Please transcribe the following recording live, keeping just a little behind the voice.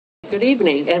Good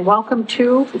evening and welcome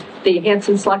to the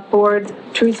Hanson Select Board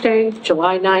Tuesday,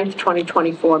 July 9th,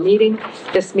 2024 meeting.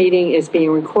 This meeting is being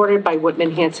recorded by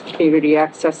Whitman Hanson Community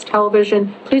Access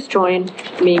Television. Please join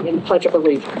me in the Pledge of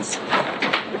Allegiance.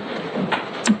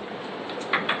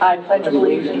 I pledge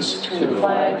allegiance to the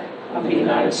flag of the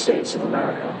United States of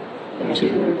America and to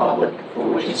the republic for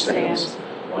which it stands,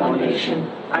 one nation,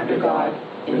 under God,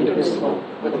 indivisible,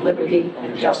 with liberty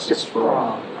and justice for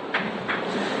all.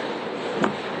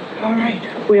 All right,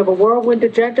 we have a whirlwind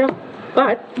agenda,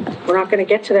 but we're not going to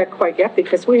get to that quite yet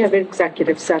because we have an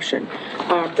executive session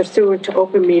pursuant to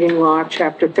Open Meeting Law,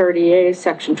 Chapter 38,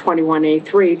 Section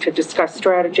 21A3, to discuss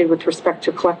strategy with respect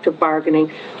to collective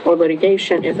bargaining or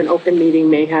litigation if an open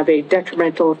meeting may have a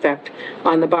detrimental effect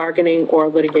on the bargaining or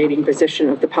litigating position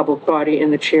of the public body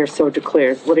and the chair so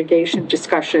declares. Litigation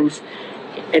discussions,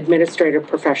 Administrative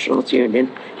Professionals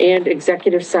Union, and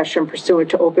executive session pursuant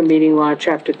to Open Meeting Law,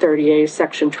 Chapter 38,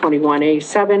 Section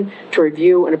 21A7, to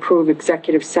review and approve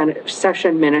executive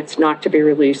session minutes not to be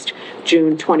released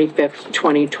June 25th,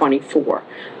 2024.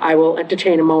 I will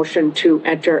entertain a motion to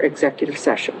enter executive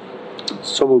session.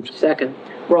 So moved. Second.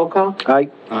 Roll call. Aye.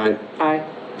 Aye. Aye.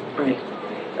 Aye.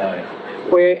 Aye.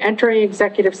 We're entering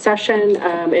executive session,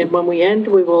 and when we end,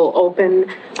 we will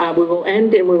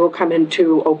end and we will come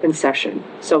into open session.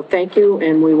 So thank you,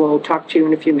 and we will talk to you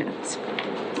in a few minutes.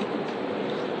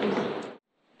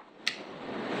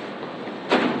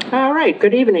 All right,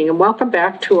 good evening, and welcome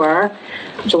back to our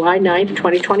July 9th,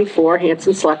 2024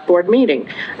 Hanson Select Board meeting.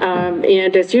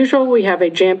 And as usual, we have a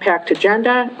jam-packed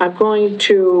agenda. I'm going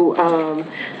to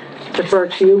defer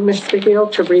to you, Ms. Vigil,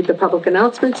 to read the public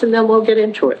announcements, and then we'll get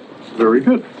into it. Very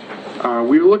good.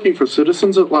 We are looking for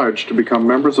citizens at large to become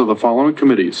members of the following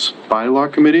committees: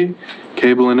 Bylaw Committee,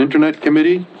 Cable and Internet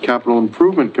Committee, Capital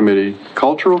Improvement Committee,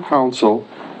 Cultural Council,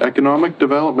 Economic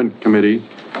Development Committee,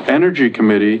 Energy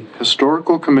Committee,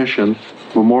 Historical Commission,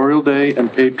 Memorial Day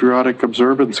and Patriotic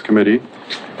Observance Committee,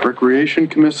 Recreation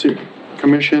Commission,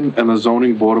 and the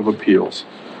Zoning Board of Appeals.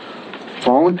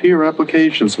 Volunteer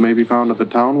applications may be found at the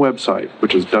town website,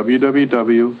 which is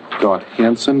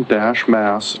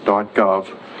www.hanson-mass.gov,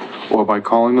 or by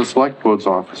calling the Select Board's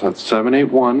office at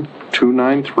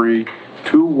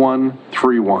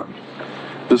 781-293-2131.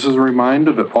 This is a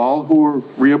reminder that all who are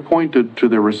reappointed to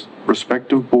their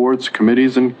respective boards,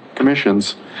 committees, and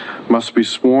commissions must be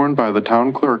sworn by the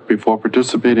town clerk before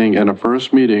participating in a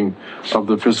first meeting of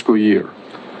the fiscal year.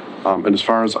 And as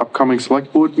far as upcoming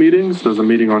Select Board meetings, there's a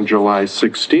meeting on July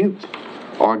 16th,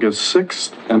 August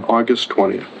 6th, and August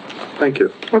 20th. Thank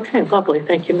you. Okay, lovely.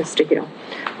 Thank you, Mr. Hill.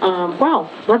 Well,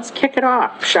 let's kick it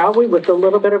off, shall we, with a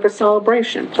little bit of a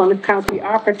celebration. Plymouth County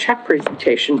Opera check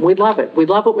presentation. We love it. We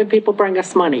love it when people bring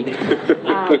us money.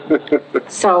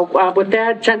 So with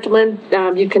that, gentlemen,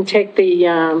 you can take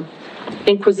the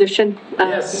Inquisition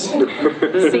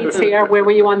seats here. Where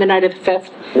were you on the night of the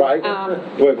 5th? Right.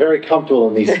 We're very comfortable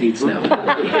in these seats now.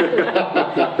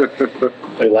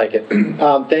 I like it.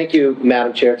 Thank you,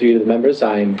 Madam Chair, through you to the members.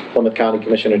 I'm Plymouth County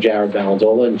Commissioner Jared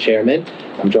Valenzola and Chairman.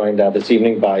 I'm joined this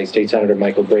evening by State Senator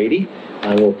Michael Brady.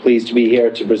 We're pleased to be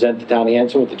here to present the Town of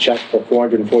Hanson with a check for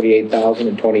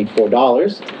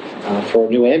 $448,024 for a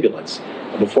new ambulance.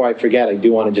 Before I forget, I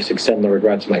do want to just extend the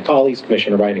regrets to my colleagues,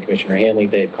 Commissioner Wright and Commissioner Hanley.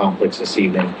 They had conflicts this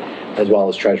evening, as well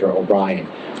as Treasurer O'Brien.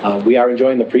 We are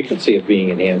enjoying the frequency of being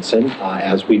in Hanson.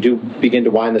 As we do begin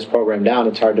to wind this program down,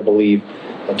 it's hard to believe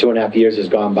 2.5 years has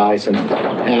gone by since the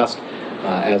passed.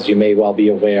 As you may well be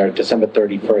aware, December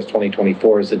 31st,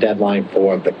 2024 is the deadline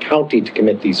for the county to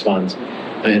commit these funds.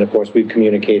 And of course, we've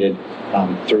communicated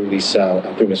through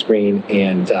Ms. Green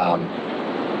and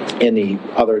the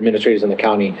other administrators in the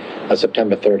county, a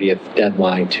September 30th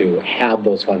deadline to have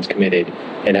those funds committed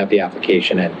and have the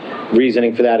application in.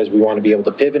 Reasoning for that is we want to be able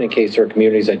to pivot in case there are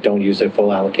communities that don't use their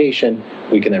full allocation.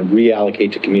 We can then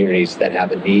reallocate to communities that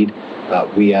have a need.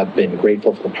 We have been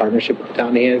grateful for the partnership with the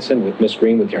Town of Hanson, with Ms.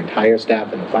 Green, with your entire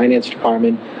staff in the Finance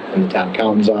Department and the Town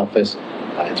Accountant's Office.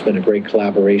 It's been a great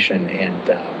collaboration,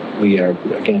 and we are,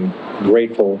 again,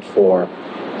 grateful for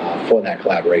that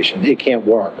collaboration. It can't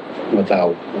work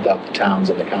without the towns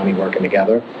and the county working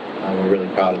together. We're really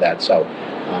proud of that. So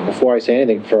before I say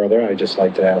anything further, I'd just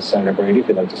like to ask Senator Brady if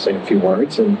he'd like to say a few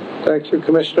words. Thank you,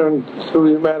 Commissioner. And through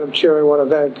you, Madam Chair, I want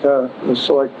to thank the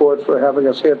Select Board for having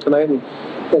us here tonight, and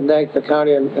thank the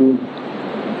county and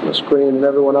Ms. Green and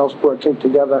everyone else working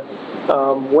together.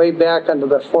 Way back under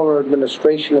the former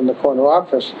administration in the corner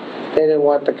office, they didn't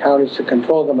want the counties to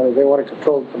control them. They want to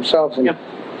control it themselves. And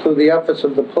through the efforts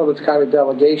of the Plymouth County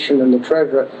delegation and the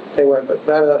treasurer, they were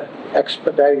better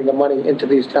expediting the money into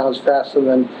these towns faster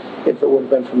than if it would have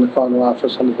been from the corner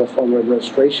office under the former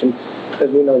administration. As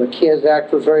we know, the CARES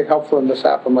Act was very helpful, and this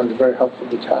ARPA money is very helpful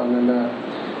to the town. And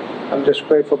I'm just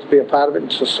grateful to be a part of it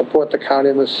and to support the county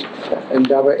in this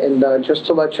endeavor. And just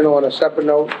to let you know, on a separate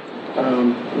note,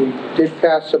 we did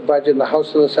pass a budget in the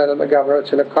House and the Senate and the Governor.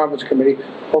 It's in a conference committee.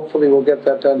 Hopefully we'll get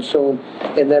that done soon.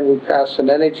 And then we passed an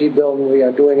energy bill, and we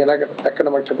are doing an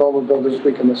economic development bill this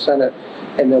week in the Senate.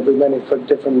 And there'll be many for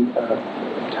different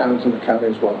towns in the county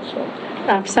as well. So.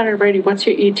 Senator Brady, what's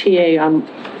your ETA on,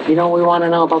 we want to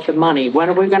know about the money. When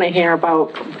are we going to hear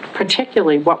about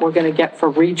particularly what we're going to get for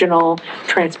regional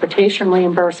transportation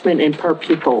reimbursement and per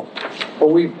pupil?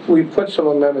 Well, we put some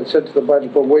amendments into the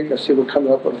budget, but waiting to see what comes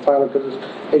up with the final, because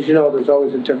as you know, there's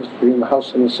always a difference between the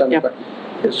House and the Senate. Yep. But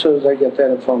as soon as I get that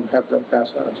info, I'm happy to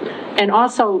pass it on to you. And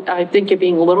also, I think you're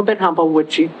being a little bit humble,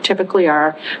 which you typically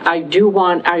are. I do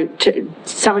want,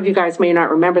 some of you guys may not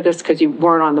remember this because you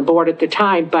weren't on the board at the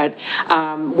time, but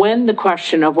when the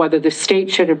question of whether the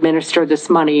state should administer this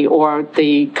money or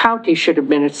the county should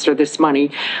administer this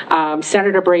money,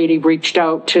 Senator Brady reached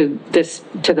out to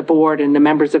the board and the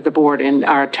members of the board and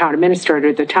our town administrator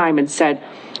at the time and said,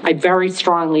 I very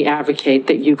strongly advocate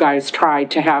that you guys try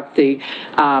to have the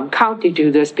county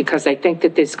do this, because I think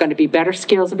that there's going to be better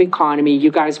scales of economy. You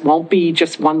guys won't be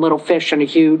just one little fish in a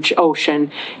huge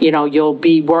ocean. You'll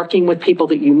be working with people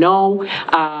that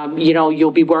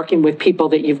you'll be working with people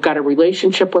that you've got a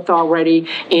relationship with already,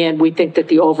 and we think that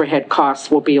the overhead costs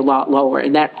will be a lot lower,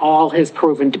 and that all has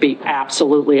proven to be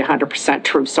absolutely 100%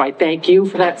 true. So I thank you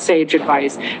for that sage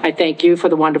advice. I thank you for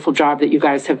the wonderful job that you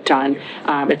guys have done.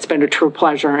 It's been a true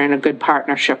pleasure and a good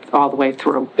partnership all the way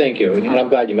through. Thank you. And I'm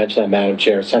glad you mentioned that, Madam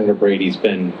Chair. Senator Brady's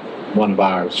been one of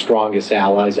our strongest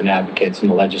allies and advocates in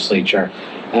the legislature,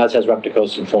 as has Rep.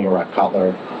 DeCosta and former Rep.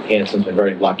 Cutler. Hanson's been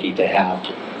very lucky to have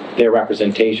their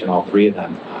representation, all three of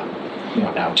them,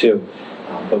 now too.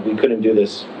 But we couldn't do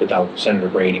this without Senator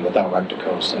Brady, without Rep.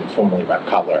 DeCosta and formerly Rep.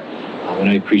 Cutler. And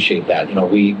I appreciate that.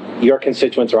 Your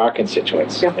constituents are our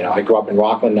constituents. Yep. I grew up in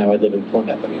Rockland, now I live in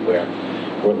Plymouth.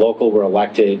 We're local, we're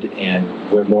elected,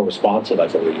 and we're more responsive, I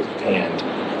believe. And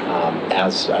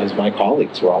as my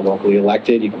colleagues, we're all locally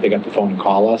elected. You can pick up the phone and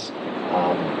call us.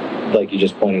 Like you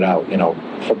just pointed out,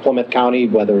 for Plymouth County,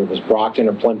 whether it was Brockton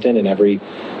or Plimpton, and every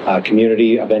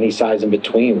community of any size in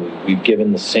between, we've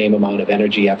given the same amount of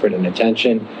energy, effort, and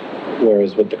attention.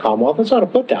 Whereas with the Commonwealth, it's not a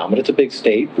put down, but it's a big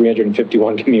state,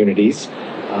 351 communities.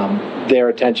 Their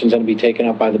attention's going to be taken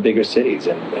up by the bigger cities,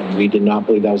 and we did not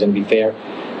believe that was going to be fair.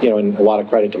 And a lot of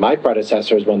credit to my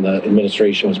predecessors when the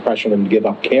administration was pressuring them to give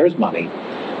up CARES money.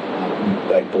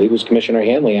 I believe it was Commissioner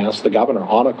Hanley asked the governor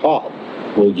on a call,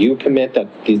 will you commit that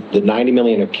the $90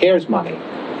 million of CARES money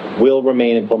will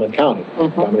remain in Plymouth County? The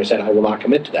governor said, I will not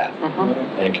commit to that.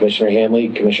 And Commissioner Hanley,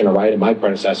 Commissioner Wright, and my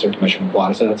predecessor, Commissioner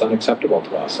Plata, said that's unacceptable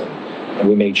to us. And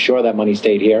we made sure that money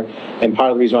stayed here. And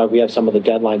part of the reason why we have some of the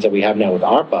deadlines that we have now with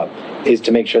ARPA is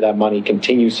to make sure that money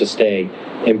continues to stay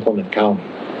in Plymouth County.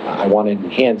 I wanted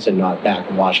Hanson, not back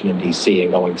in Washington, D.C.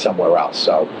 and going somewhere else.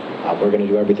 So we're going to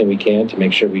do everything we can to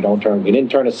make sure we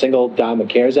didn't turn a single dime of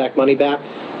CARES Act money back.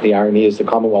 The irony is the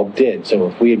Commonwealth did. So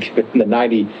if we had given the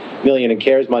 $90 million in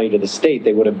CARES money to the state,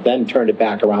 they would have then turned it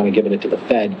back around and given it to the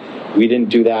Fed. We didn't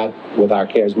do that with our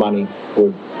CARES money.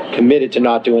 We're committed to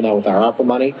not doing that with our ARPA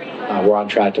money. We're on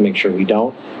track to make sure we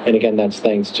don't. And again, that's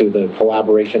thanks to the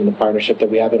collaboration and the partnership that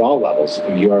we have at all levels.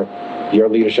 Your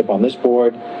leadership on this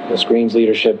board, Ms. Green's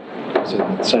leadership,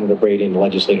 Senator Brady and the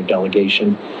legislative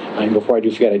delegation. And before I do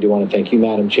forget, I do want to thank you,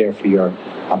 Madam Chair, for your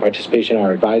participation in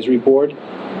our advisory board.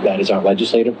 That is our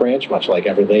legislative branch, much like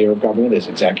every layer of government. There's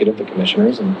executive, the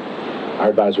commissioners, and our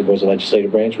advisory board is a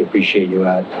legislative branch. We appreciate you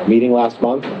at our meeting last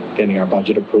month, getting our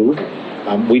budget approved.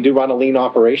 We do run a lean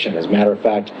operation. As a matter of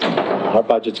fact, our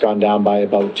budget's gone down by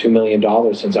about $2 million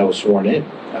since I was sworn in.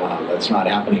 That's not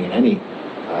happening in any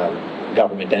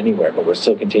government anywhere, but we're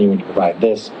still continuing to provide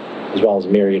this, as well as a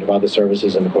myriad of other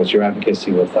services, and of course your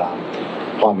advocacy with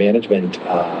Pond Management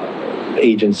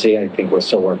Agency. I think we're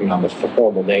still working on the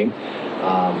formal name,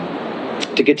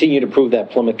 to continue to prove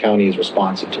that Plymouth County is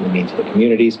responsive to the needs of the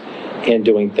communities and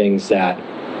doing things that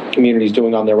communities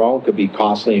doing on their own could be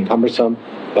costly and cumbersome,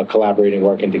 but collaborating,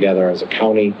 working together as a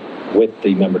county with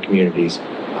the member communities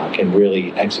can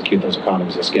really execute those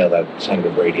economies of scale that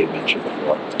Senator Brady had mentioned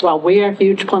before. Well, we are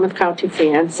huge Plymouth County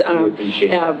fans. We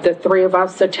appreciate that. The three of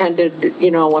us attended,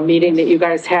 a meeting that you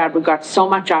guys had. We got so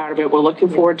much out of it. We're looking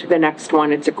forward to the next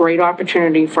one. It's a great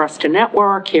opportunity for us to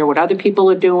network, hear what other people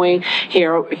are doing,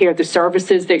 hear the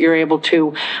services that you're able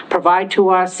to provide to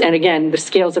us. And again, the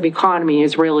scales of economy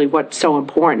is really what's so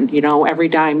important. Every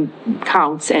dime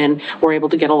counts, and we're able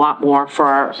to get a lot more for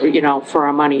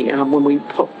our money when we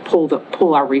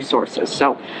pool our resources.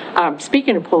 So,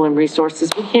 speaking of pooling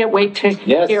resources, we can't wait to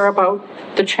hear about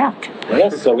the check.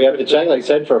 Yes, so we have the check, like I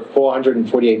said, for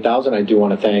 $448,000. I do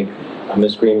want to thank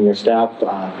Ms. Green and your staff.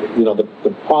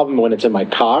 The problem when it's in my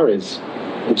car is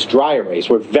it's dry erase.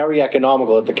 We're very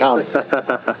economical at the county.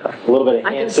 A little bit of I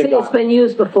can Hanson. see it's been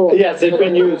used before. Yes, it's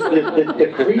been used.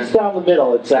 The crease down the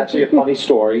middle, it's actually a funny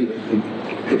story.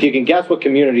 If you can guess what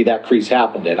community that crease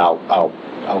happened in,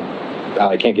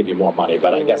 I can't give you more money,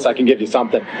 but I guess I can give you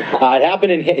something. It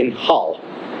happened in Hull.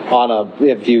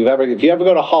 If you ever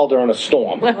go to Hull during a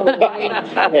storm, and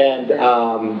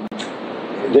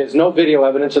there's no video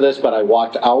evidence of this, but I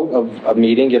walked out of a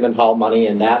meeting giving Hull money,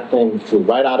 and that thing flew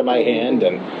right out of my hand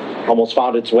and almost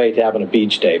found its way to having a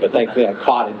beach day. But thankfully I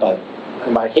caught it, but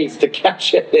in my haste to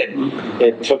catch it,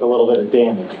 it took a little bit of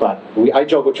damage. But I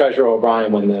joke with Treasurer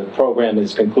O'Brien, when the program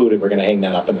is concluded, we're going to hang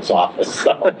that up in his office.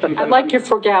 So. I like your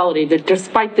frugality, that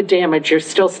despite the damage, you're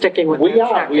still sticking with We that are.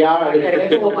 check. I mean,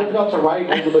 it's a little bit up to right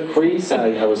over the crease.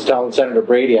 I was telling Senator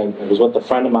Brady, I was with a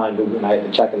friend of mine and I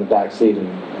had to check in the back seat, and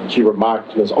she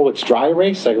remarked, "Oh, it's dry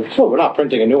erase?" I go, "Oh, we're not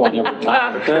printing a new one every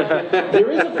time." There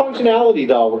is a functionality,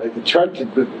 though.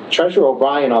 Treasurer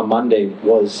O'Brien on Monday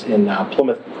was in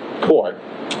Plymouth Court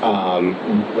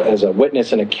as a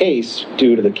witness in a case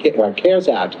due to the CARES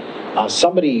Act.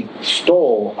 Somebody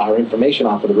stole our information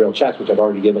off of the real checks, which I've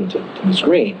already given to Ms.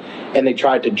 Green, and they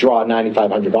tried to draw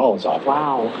 $9,500 off.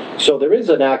 Wow. So there is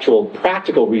an actual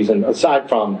practical reason, aside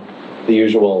from the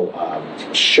usual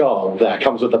show that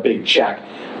comes with a big check.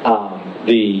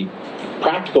 The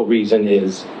practical reason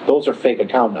is those are fake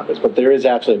account numbers, but there is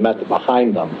actually a method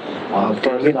behind them.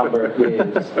 First number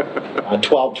is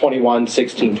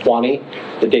 12/21/1620,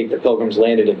 the date the Pilgrims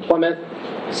landed in Plymouth.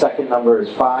 Second number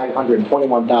is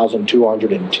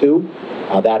 521,202.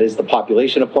 That is the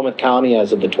population of Plymouth County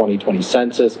as of the 2020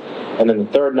 census. And then the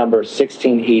third number is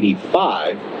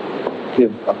 1685.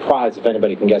 Give a prize if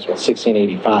anybody can guess what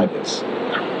 1685 is.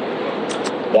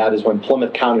 That is when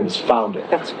Plymouth County was founded.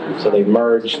 So they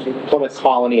merged Plymouth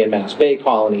Colony and Mass Bay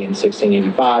Colony in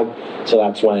 1685. So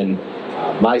that's when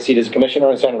my seat as commissioner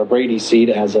and Senator Brady's seat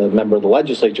as a member of the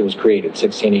legislature was created,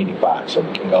 1685. So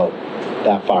we can go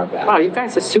that far back. Wow, you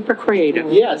guys are super creative.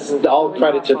 Yes, all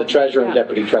credit to the treasurer and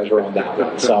deputy treasurer on that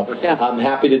one. So I'm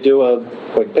happy to do a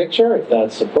quick picture if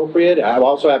that's appropriate. I'm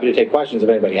also happy to take questions if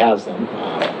anybody has them.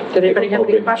 Did anybody have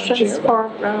any questions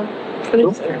for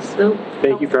this? No?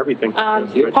 Thank you for everything.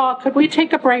 Paul, could we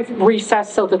take a brief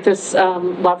recess so that this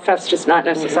Love Fest is not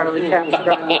necessarily captured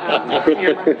on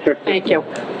camera? Thank you.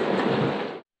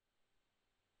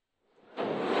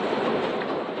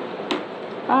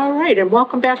 All right, and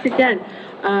welcome back again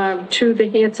to the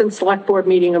Hanson Select Board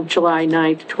meeting of July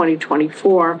 9th,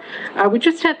 2024. We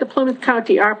just had the Plymouth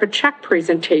County ARPA check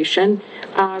presentation.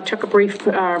 Took a brief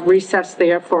recess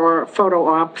there for photo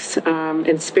ops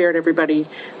and spared everybody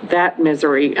that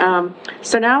misery.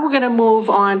 So now we're going to move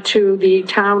on to the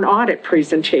town audit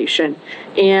presentation.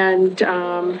 And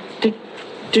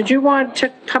did you want to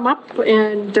come up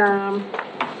and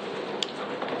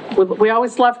we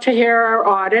always love to hear our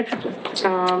audit,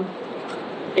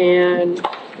 and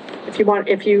if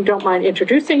you don't mind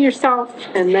introducing yourself,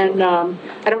 and then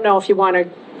I don't know if you want to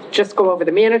just go over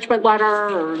the management letter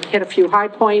or hit a few high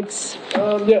points.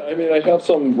 Yeah, I mean, I have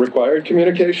some required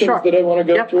communications that I want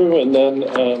to go through, and then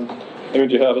do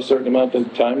you have a certain amount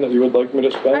of time that you would like me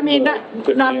to spend? I mean,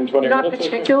 15, 20 not minutes,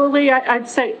 particularly. I'd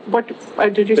say, what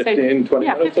did you say? 15, 20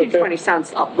 yeah, minutes, 15, okay. 20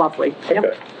 sounds lovely. Okay.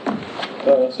 Yep.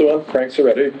 So I'm Frank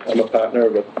Soretti. I'm a partner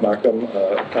with Markham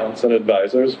Hanson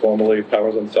Advisors, formerly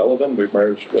Powers & Sullivan. We've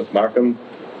merged with Markham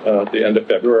at the end of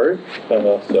February.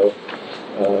 So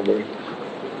we're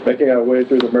making our way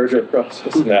through the merger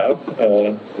process now.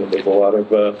 There's a lot of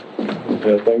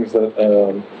things that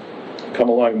come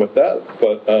along with that,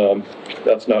 but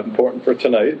that's not important for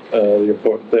tonight. The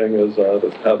important thing is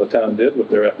how the town did with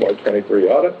their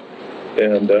FY23 audit.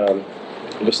 And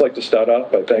I'd just like to start off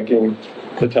by thanking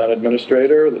the town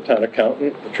administrator, the town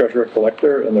accountant, the treasurer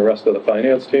collector, and the rest of the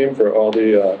finance team for all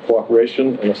the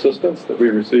cooperation and assistance that we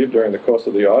received during the course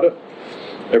of the audit.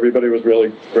 Everybody was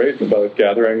really great about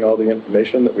gathering all the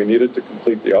information that we needed to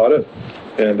complete the audit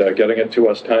and getting it to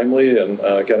us timely and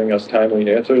getting us timely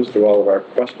answers to all of our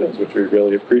questions, which we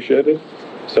really appreciated.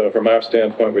 So from our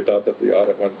standpoint, we thought that the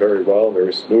audit went very well,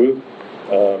 very smooth.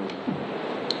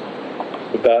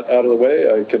 With that out of the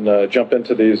way, I can jump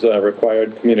into these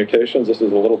required communications. This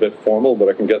is a little bit formal, but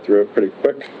I can get through it pretty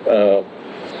quick.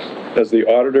 As the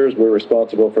auditors, we're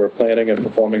responsible for planning and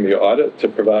performing the audit to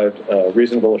provide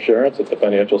reasonable assurance that the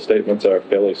financial statements are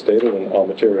fairly stated in all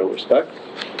material respects.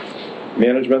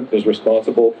 Management is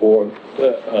responsible for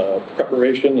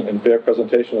preparation and fair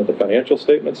presentation of the financial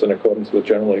statements in accordance with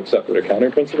generally accepted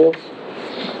accounting principles.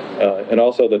 And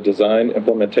also the design,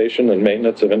 implementation, and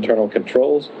maintenance of internal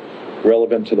controls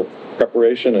relevant to the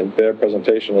preparation and fair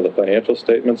presentation of the financial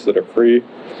statements that are free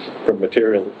from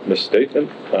material misstatement,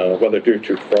 whether due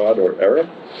to fraud or error.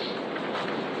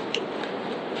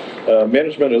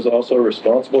 Management is also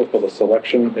responsible for the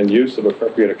selection and use of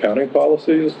appropriate accounting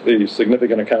policies. The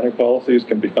significant accounting policies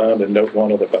can be found in Note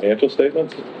 1 of the financial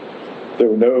statements. There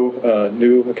were no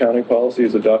new accounting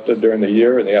policies adopted during the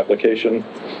year, and the application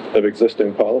of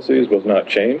existing policies was not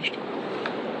changed.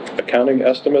 Accounting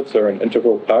estimates are an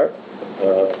integral part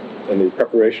in the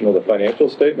preparation of the financial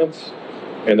statements,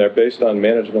 and they're based on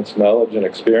management's knowledge and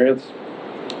experience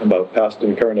about past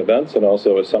and current events and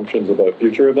also assumptions about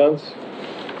future events.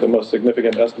 The most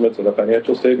significant estimates in the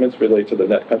financial statements relate to the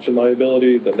net pension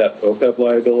liability, the net OPEB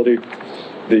liability,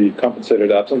 the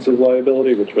compensated absences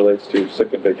liability, which relates to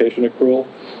sick and vacation accrual,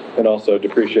 and also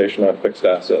depreciation on fixed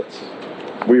assets.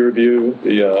 We review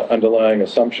the underlying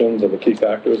assumptions and the key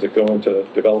factors that go into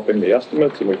developing the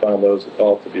estimates, and we found those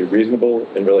all to be reasonable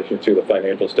in relation to the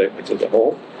financial statements as a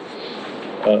whole.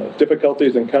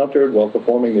 Difficulties encountered while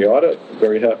performing the audit.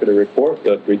 Very happy to report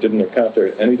that we didn't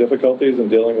encounter any difficulties in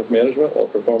dealing with management while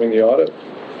performing the audit.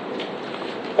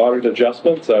 Audit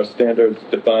adjustments. Our standards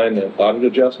define an audit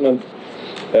adjustment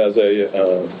as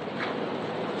a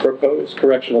proposed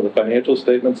correction of the financial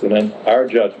statements, and then our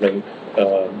judgment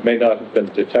may not have been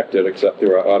detected except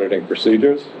through our auditing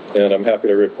procedures. And I'm happy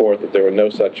to report that there were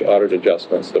no such audit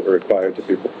adjustments that were required to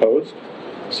be proposed.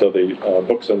 So the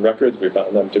books and records, we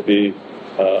found them to be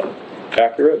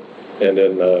accurate and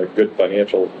in good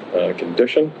financial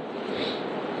condition.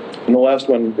 And the last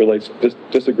one relates to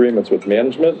disagreements with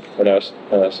management, and our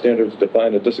standards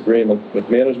define a disagreement with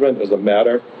management as a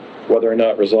matter, whether or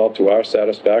not resolved to our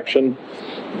satisfaction,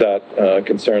 that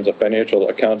concerns a financial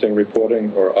accounting,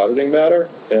 reporting, or auditing matter.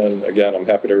 And again, I'm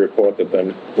happy to report that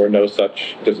there were no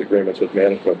such disagreements with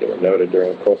management that were noted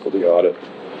during the course of the audit.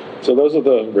 So those are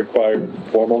the required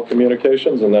formal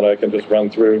communications, and then I can just run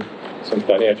through some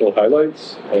financial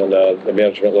highlights and the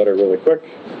management letter really quick.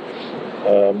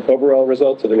 Overall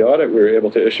results of the audit, we were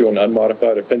able to issue an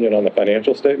unmodified opinion on the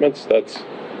financial statements. That's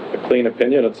a clean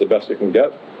opinion. It's the best you can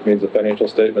get. It means the financial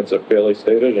statements are fairly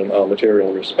stated in all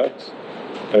material respects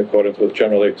in accordance with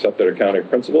generally accepted accounting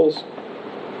principles.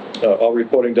 All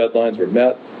reporting deadlines were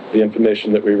met. The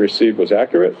information that we received was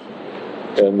accurate,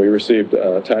 and we received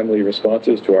timely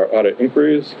responses to our audit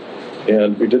inquiries,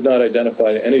 and we did not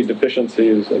identify any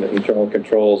deficiencies in internal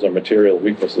controls or material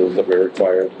weaknesses that we're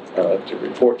required to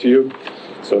report to you.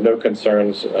 So no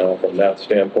concerns from that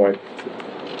standpoint.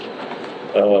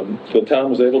 The town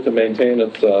was able to maintain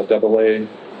its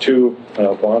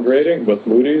AA2 bond rating with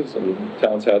Moody's, and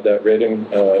towns had that rating.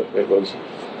 It was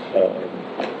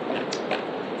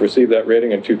received that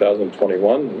rating in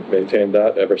 2021, and maintained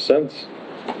that ever since.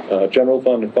 General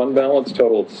fund and fund balance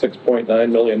totaled $6.9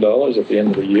 million at the end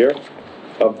of the year.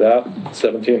 Of that,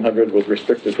 $1,700 was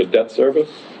restricted to debt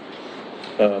service.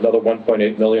 Another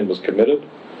 $1.8 million was committed.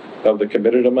 Of the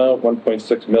committed amount,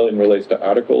 $1.6 million relates to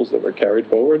articles that were carried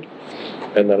forward,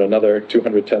 and then another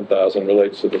 $210,000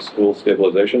 relates to the school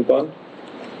stabilization fund.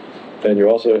 And you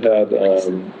also had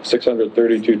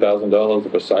 $632,000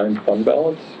 of assigned fund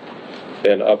balance.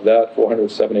 And of that,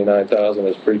 $479,000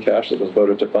 is free cash that was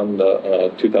voted to fund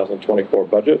the 2024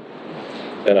 budget,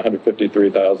 and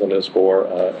 $153,000 is for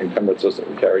encumbrances that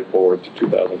we carried forward to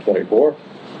 2024.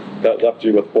 That left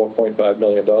you with $4.5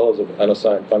 million of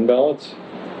unassigned fund balance.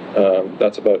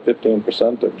 That's about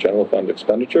 15% of general fund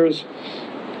expenditures,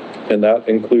 and that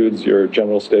includes your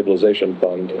general stabilization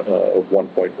fund of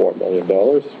 $1.4 million.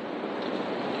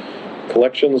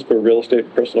 Collections for real estate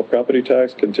and personal property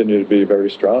tax continue to be very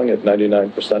strong at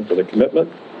 99% of the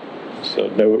commitment, so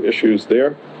no issues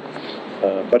there.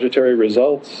 Budgetary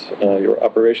results, your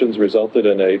operations resulted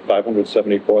in a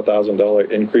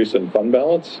 $574,000 increase in fund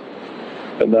balance,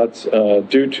 and that's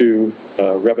due to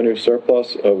revenue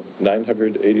surplus of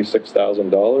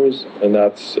 $986,000, and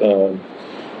that's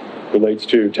relates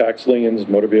to tax liens,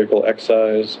 motor vehicle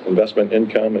excise, investment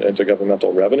income, and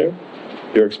intergovernmental revenue.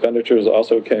 Your expenditures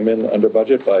also came in under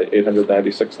budget by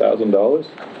 $896,000,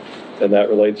 and that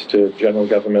relates to general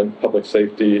government, public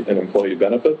safety, and employee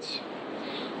benefits.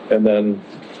 And then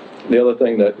the other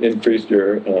thing that increased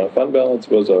your fund balance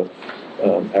was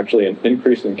actually an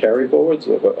increase in carry forwards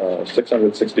of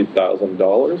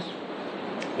 $660,000.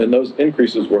 And those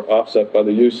increases were offset by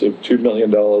the use of $2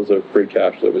 million of free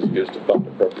cash that was used to fund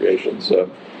appropriations. So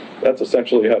that's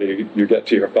essentially how you get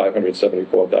to your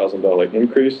 $574,000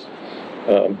 increase.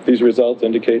 These results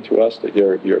indicate to us that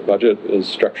your budget is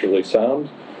structurally sound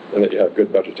and that you have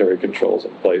good budgetary controls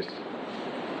in place.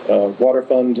 Water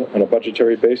fund on a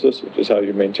budgetary basis, which is how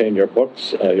you maintain your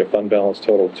books, your fund balance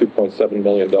totaled $2.7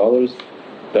 million.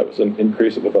 That was an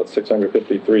increase of about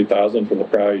 $653,000 from the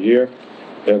prior year.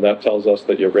 And that tells us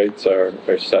that your rates are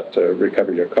set to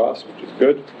recover your costs, which is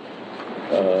good.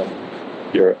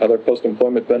 Your other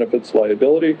post-employment benefits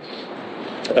liability,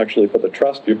 actually for the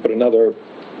trust, you put another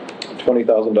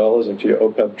 $20,000 into your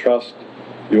OPEB trust.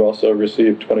 You also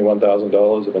received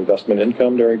 $21,000 of investment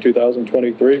income during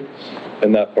 2023,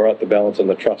 and that brought the balance in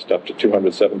the trust up to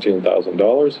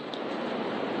 $217,000.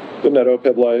 The net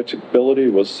OPEB liability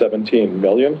was $17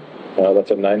 million.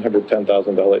 That's a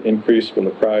 $910,000 increase from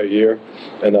the prior year,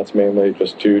 and that's mainly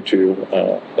just due to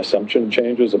assumption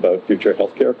changes about future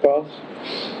healthcare costs.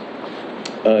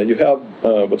 You have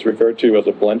what's referred to as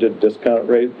a blended discount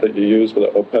rate that you use for the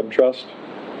OPEB trust,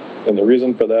 and the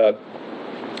reason for that,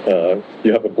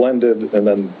 you have a blended, and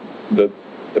then the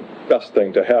best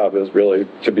thing to have is really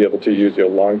to be able to use your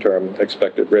long-term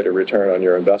expected rate of return on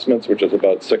your investments, which is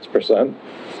about 6%.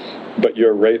 But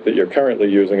your rate that you're currently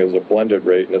using is a blended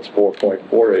rate, and it's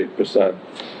 4.48%.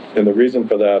 And the reason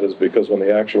for that is because when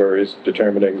the actuary is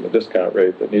determining the discount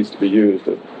rate that needs to be used,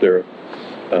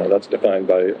 that's defined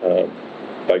by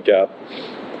GAAP,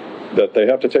 that they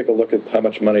have to take a look at how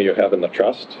much money you have in the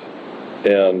trust,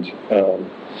 and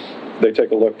they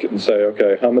take a look and say,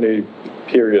 okay, how many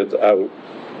periods out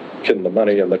can the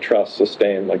money in the trust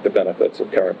sustain like the benefits of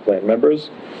current plan members?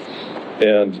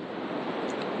 And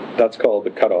that's called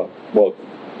the cutoff. Well,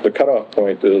 the cutoff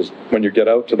point is when you get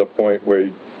out to the point where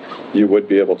you would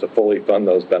be able to fully fund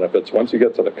those benefits. Once you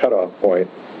get to the cutoff point,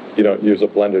 you don't use a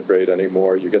blended rate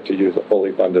anymore. You get to use a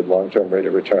fully funded long-term rate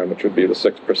of return, which would be the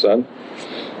 6%.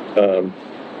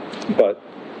 But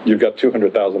you've got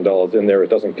 $200,000 in there. It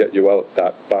doesn't get you out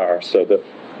that far. So that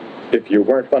if you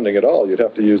weren't funding at all, you'd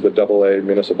have to use the AA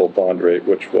municipal bond rate,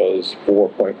 which was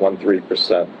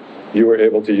 4.13%. You were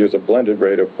able to use a blended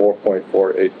rate of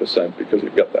 4.48% because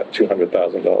you've got that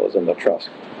 $200,000 in the trust.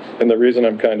 And the reason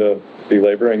I'm kind of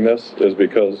belaboring this is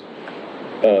because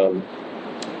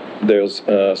there's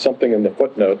something in the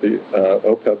footnote, the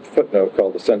OPEB footnote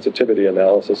called the sensitivity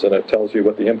analysis, and it tells you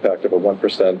what the impact of a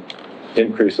 1%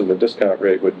 increase in the discount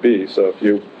rate would be. So if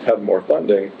you had more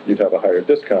funding, you'd have a higher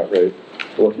discount rate.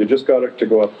 Well, if you just got it to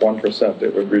go up 1%,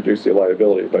 it would reduce your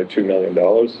liability by $2 million.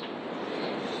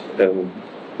 And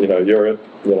you're at,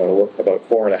 about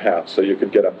 4.5, so you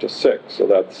could get up to 6. So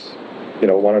that's,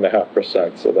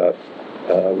 1.5%. So that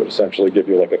would essentially give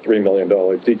you like a $3 million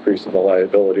decrease in the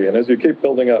liability. And as you keep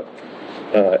building up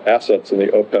assets in the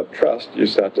OPEB trust, you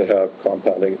start to have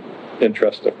compounding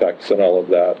interest effects and all of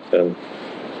that. And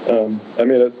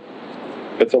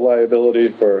it's a liability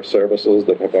for services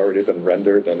that have already been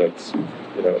rendered, and it's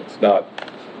not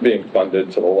being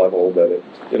funded to the level that it,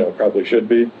 probably should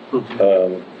be.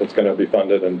 It's going to be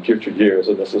funded in future years,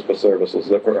 and this is for services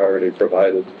that were already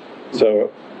provided.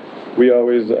 So we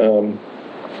always,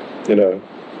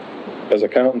 as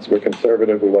accountants, we're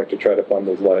conservative. We like to try to fund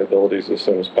those liabilities as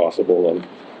soon as possible. And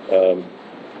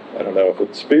I don't know if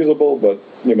it's feasible, but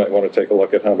you might want to take a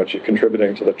look at how much you're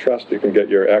contributing to the trust. You can get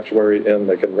your actuary in.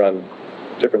 They can run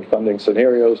different funding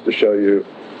scenarios to show you,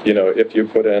 if you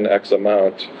put in X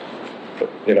amount,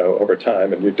 over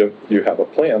time, and you have a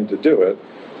plan to do it,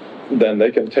 then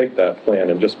they can take that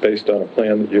plan, and just based on a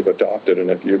plan that you've adopted,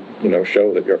 and if you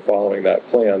show that you're following that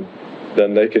plan,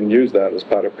 then they can use that as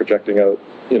part of projecting out,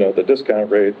 the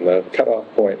discount rate and the cutoff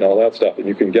point and all that stuff, and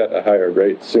you can get a higher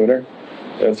rate sooner.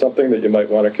 And something that you might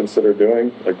want to consider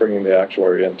doing, like bringing the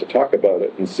actuary in to talk about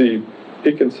it and see.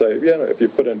 He can say, if you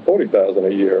put in $40,000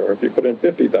 a year, or if you put in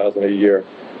 $50,000 a year,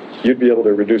 you'd be able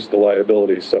to reduce the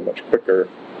liability so much quicker,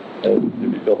 and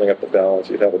you'd be building up the balance.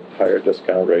 You'd have a higher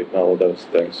discount rate and all of those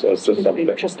things. So it's just something.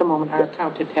 Just a moment. Our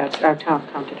town accountant had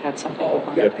something. I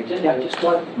just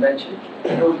wanted to mention. We've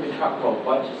been talking about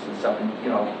budgets and stuff, and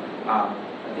I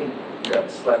think the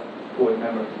select board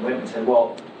member from Whitman said,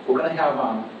 well, we're going to have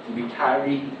the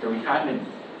retirement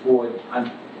board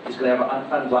is going to have an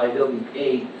unfunded liability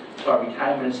paid, so our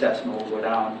retirement assessment will go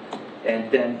down. And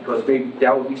then, because maybe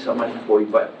that will be some money for you,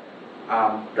 but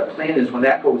the plan is when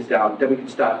that goes down, then we can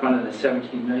start funding the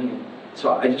 17 million.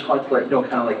 So I just wanted to let you know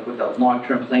kind of like what the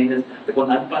long-term plan is, like when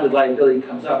unfunded liability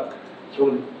comes up,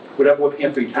 so whatever we're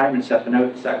paying for retirement assessment, now we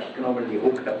can start kicking over to the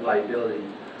OPEB liability.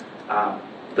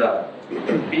 The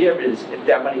fear is if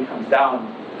that money comes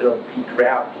down, it'll be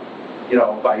grabbed, you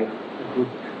know, by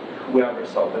whoever.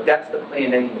 So, but that's the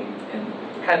plan anyway. And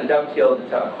kind of dovetailed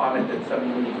into a comment that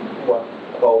somebody made before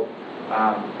about,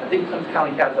 I think Clinton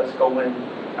County has us going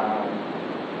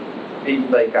maybe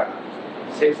like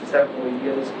 6 or 7 more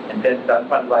years, and then the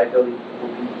unfunded liability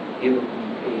will be able to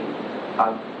be paid.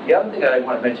 The other thing that I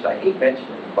want to mention, I hate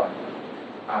mentioning it, but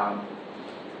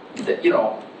that, you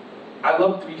know, I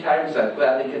love the retirees, I'm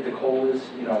glad they get the COLAs,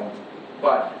 you know,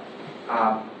 but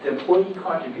the employee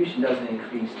contribution doesn't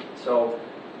increase. So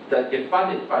it's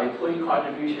funded by employee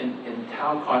contribution and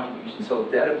town contribution. So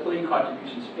that employee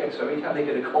contribution is fixed. So every time they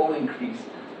get a COLA increase,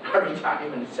 our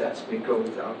retirement assessment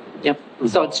goes up. Yep,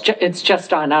 so it's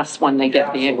just on us when they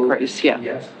get the Absolutely. increase, yeah.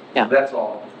 Yes. Yeah. So that's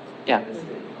all. Yeah.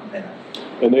 On that.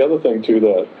 And the other thing too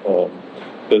that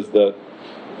is that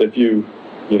if you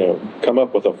come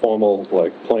up with a formal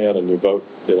like plan and you vote,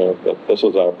 that this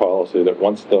is our policy, that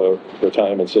once the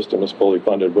retirement system is fully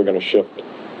funded, we're going to shift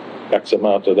X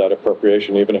amount of that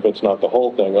appropriation, even if it's not the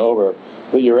whole thing over,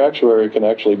 that your actuary can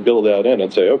actually build that in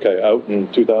and say, okay, out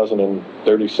in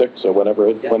 2036 or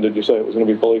whatever, when did you say it was going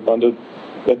to be fully funded?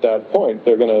 At that point,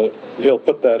 he'll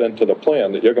put that into the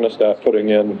plan, that you're going to start putting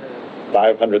in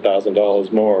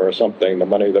 $500,000 more or something, the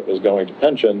money that was going to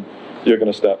pension, you're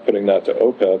going to start putting that to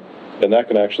OPEB, and that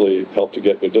can actually help to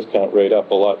get your discount rate up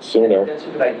a lot sooner. That's a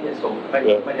good idea. So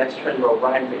my next turn to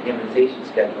O'Brien for the amortization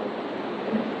schedule,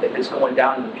 and if it's going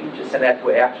down in the future, send that to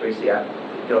an actuary, say,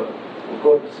 we'll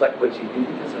go to the select board, see, do you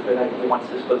think this is a good idea once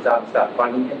this goes out and start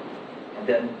funding it? And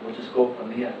then we'll just go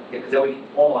from there, because then we can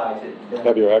formalize it.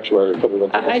 Have your actuary put it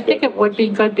in. I think it would be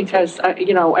good because,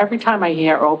 every time I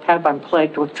hear OPEB, I'm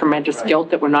plagued with tremendous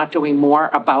guilt that we're not doing more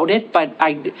about it. But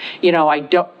I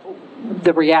don't,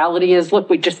 the reality is, look,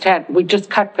 we just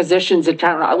cut positions in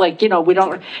town. Like, we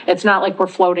don't, it's not like we're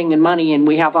floating in money and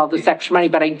we have all this extra money.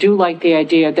 But I do like the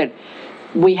idea that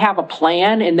we have a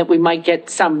plan and that we might get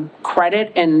some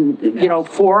credit and,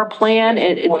 for a plan.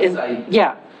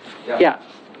 Yeah.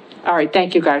 All right,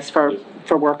 thank you guys for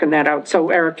working that out. So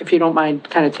Eric, if you don't mind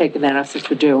kind of taking that as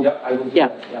to do. Yep, I will do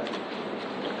that, yeah.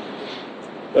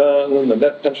 And then the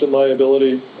net pension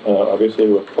liability,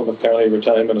 obviously with Plymouth County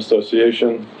Retirement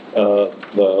Association,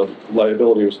 the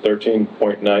liability was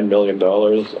 $13.9 million.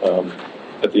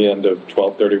 At the end of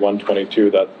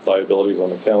 12/31/22, that liability is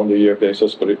on a calendar year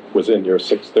basis, but it was in your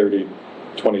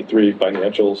 6/30/23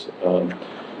 financials.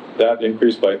 That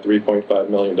increased by $3.5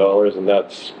 million, and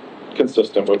that's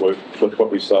consistent with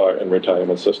what we saw in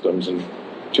retirement systems in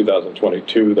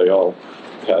 2022. They all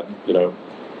had,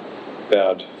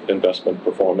 bad investment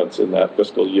performance in that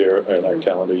fiscal year and our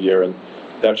calendar year, and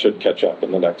that should catch up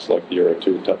in the next year or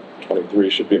two. 23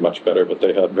 should be much better, but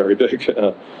they had very big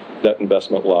net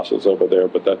investment losses over there,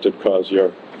 but that did cause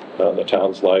the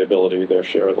town's liability, their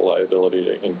share of the liability,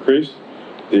 to increase.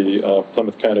 The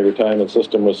Plymouth County retirement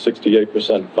system was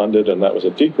 68% funded, and that was a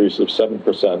decrease of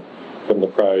 7% from the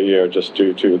prior year, just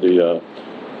due to the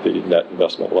net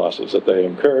investment losses that they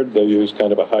incurred. They used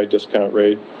kind of a high discount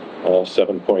rate,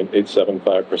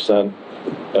 7.875%,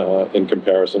 in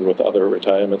comparison with other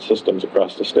retirement systems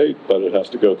across the state, but it has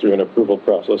to go through an approval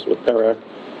process with PERAC.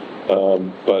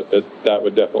 But that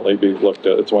would definitely be looked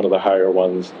at. It's one of the higher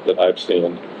ones that I've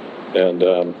seen, and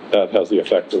that has the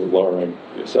effect of lowering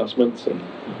the assessments and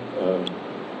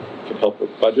can help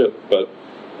with budget, but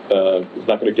it's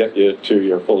not going to get you to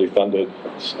your fully funded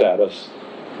status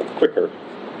quicker.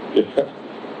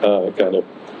 Kind of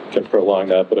can prolong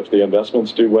that, but if the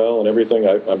investments do well and everything,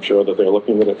 I'm sure that they're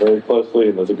looking at it very closely,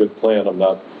 and there's a good plan. I'm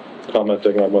not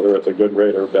commenting on whether it's a good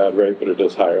rate or a bad rate, but it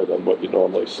is higher than what you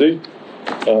normally see.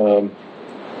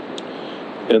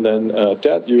 And then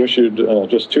debt, you issued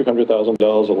just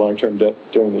 $200,000 of long-term debt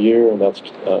during the year, and that's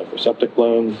for septic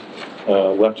loans.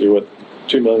 Left you with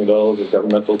 $2 million of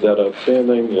governmental debt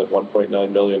outstanding. You had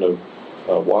 $1.9 million of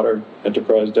water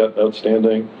enterprise debt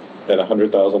outstanding, and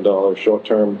 $100,000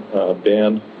 short-term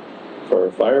ban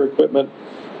for fire equipment.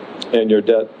 And your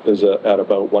debt is at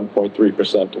about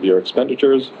 1.3% of your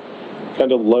expenditures.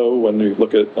 Kind of low when you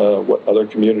look at what other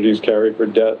communities carry for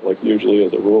debt. Like usually,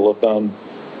 as a rule of thumb,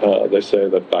 they say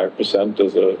that 5%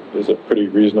 is a pretty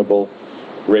reasonable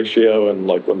ratio. And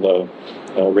like when the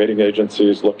rating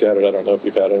agencies look at it, I don't know if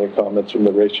you've had any comments from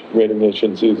the rating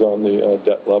agencies on the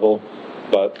debt level,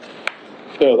 but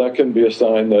that can be a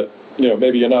sign that,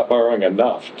 maybe you're not borrowing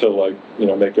enough to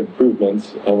make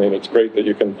improvements. I mean, it's great that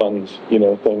you can fund,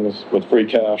 things with free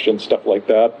cash and stuff like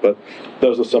that, but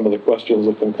those are some of the questions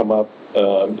that can come up.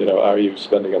 Are you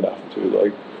spending enough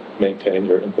to maintain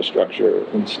your infrastructure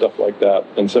and stuff like that?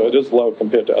 And so it is low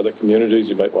compared to other communities.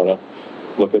 You might want to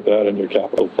look at that in your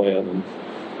capital plan and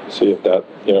see if that,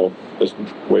 is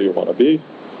where you want to be.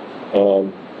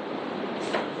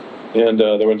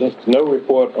 There was no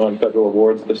report on federal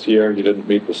awards this year. You didn't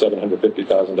meet the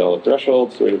 $750,000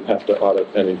 threshold, so we didn't have to audit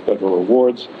any federal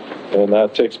awards. And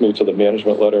that takes me to the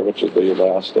management letter, which is the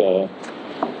last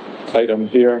item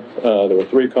here. There were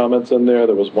 3 comments in there.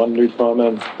 There was 1 new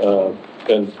comment,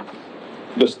 and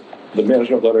the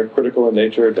management letter, critical in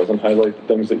nature, doesn't highlight the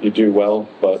things that you do well,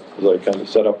 but as I kind of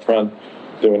said up front,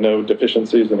 there were no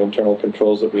deficiencies in internal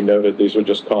controls that we noted. These were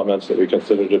just comments that we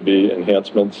consider to be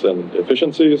enhancements and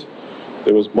efficiencies.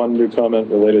 There was 1 new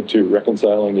comment related to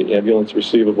reconciling the ambulance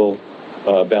receivable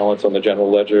balance on the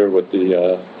general ledger with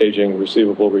the aging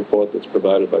receivable report that's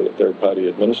provided by a third-party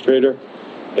administrator.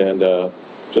 And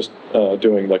just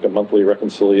doing like a monthly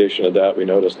reconciliation of that, we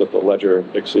noticed that the ledger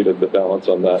exceeded the balance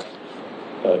on that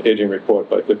aging report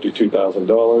by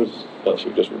 $52,000. So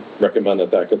we just recommend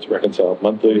that gets reconciled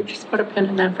monthly. Just put a pin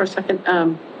in that for a second.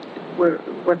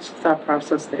 What's the thought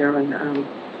process there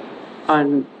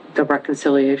on the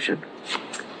reconciliation?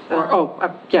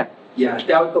 Yeah. Yeah,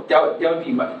 that would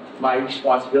be my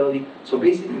responsibility. So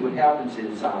basically what happens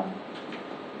is the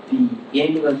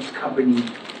ambulance company,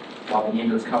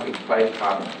 fire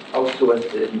department,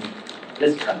 outsourced,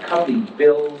 this company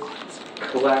bills,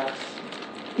 collects,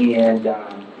 and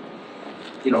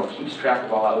keeps track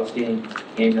of all outstanding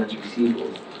ambulance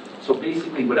receivables. So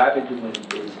basically what I've been doing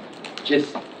is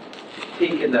just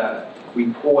taking the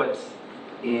reports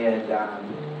and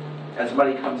as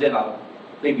money comes in, I'll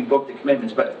maybe book the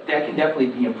commitments, but that can definitely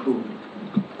be improved.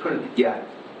 Yeah,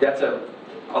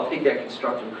 I'll take that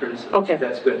constructive criticism. Okay.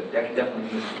 That's good. That can definitely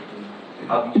be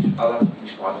improved. I'll have to be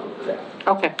responsible for that.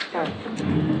 Okay. All right.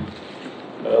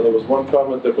 There was 1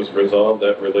 comment that was resolved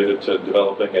that related to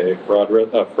developing a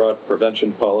fraud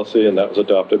prevention policy, and that was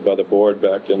adopted by the board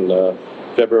back in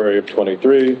February of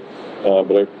 23,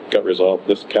 but it got resolved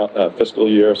this fiscal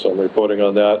year, so I'm reporting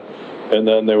on that. And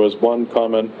then there was 1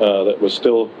 comment that was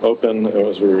still open. It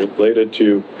was related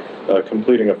to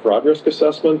completing a fraud risk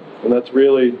assessment, and that's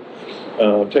really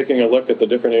taking a look at the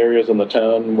different areas in the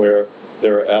town where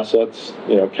there are assets.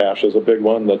 Cash is a big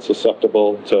one that's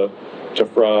susceptible to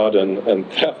fraud and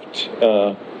theft,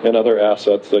 and other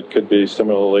assets that could be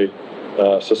similarly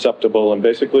susceptible, and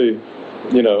basically,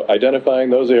 identifying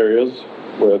those areas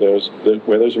where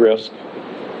there's risk,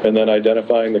 and then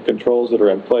identifying the controls that are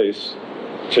in place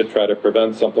to try to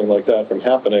prevent something like that from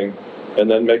happening, and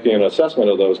then making an assessment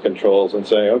of those controls and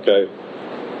saying, okay,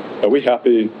 are we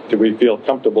happy? Do we feel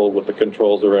comfortable with the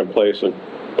controls that are in place, or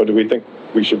do we think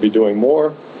we should be doing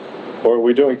more? Or are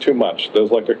we doing too much? There's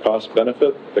like a cost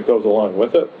benefit that goes along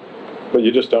with it, but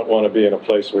you just don't want to be in a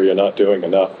place where you're not doing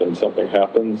enough and something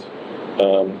happens.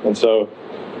 And so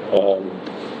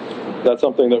that's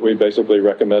something that we basically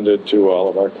recommended to all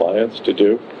of our clients to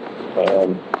do.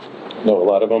 A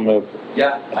lot of them have.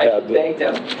 Yeah, I should thank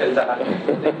them because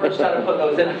they first started putting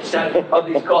those in. I started all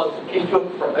these calls came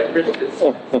from my business.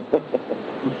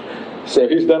 So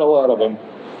he's done a lot of them.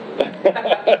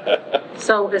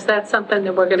 So is that something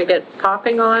that we're going to get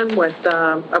popping on with,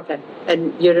 okay,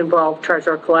 and you'd involve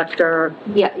treasurer collector?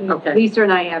 Yeah, okay. Lisa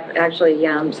and I have actually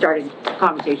started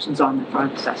conversations on the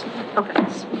fraud assessment. Okay.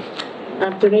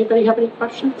 Did anybody have any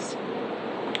questions?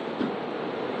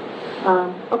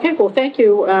 Okay, well, thank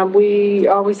you. We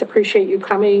always appreciate you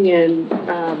coming and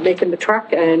making the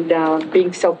trek and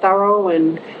being so thorough,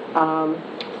 and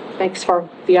thanks for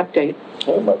the update.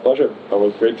 Oh, my pleasure.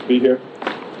 Always great to be here.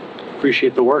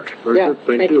 Appreciate the work. Very good.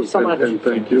 Thank you so much. And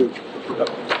thank you.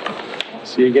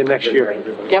 See you again next year.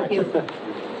 Yep.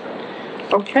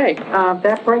 Okay,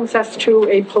 that brings us to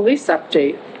a police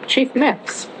update. Chief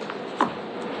Mix.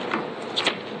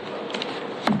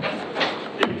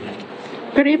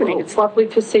 Good evening. It's lovely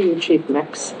to see you, Chief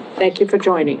Mix. Thank you for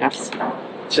joining us.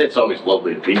 It's always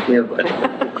lovely to be here, but...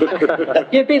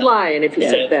 You'd be lying if you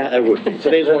said that. I would.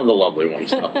 Today's one of the lovely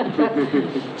ones, though.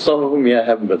 Some of them,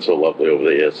 haven't been so lovely over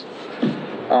the years.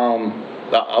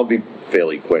 I'll be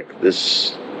fairly quick.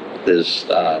 There's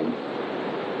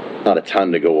not a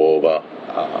ton to go over.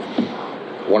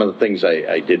 One of the things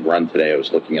I did run today, I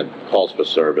was looking at calls for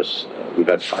service. We've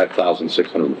had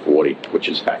 5,640, which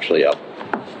is actually up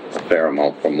a fair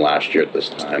amount from last year at this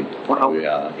time. Wow. We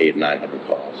 800 or 900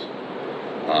 calls.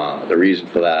 The reason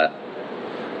for that,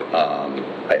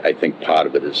 I think part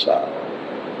of it is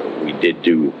We did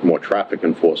do more traffic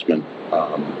enforcement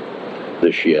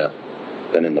this year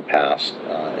than in the past.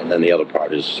 And then the other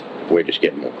part is we're just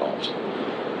getting more calls.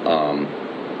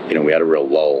 We had a real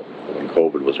lull when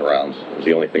COVID was around. It was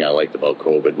the only thing I liked about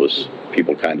COVID was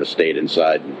people kind of stayed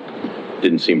inside and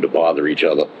didn't seem to bother each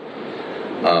other.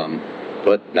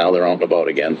 But now they're out and about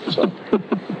again. So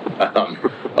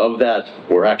of that,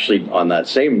 we're actually, on that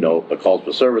same note, the calls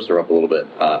for service are up a little bit.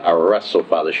 Our arrests so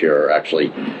far this year are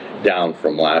actually down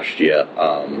from last year,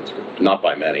 not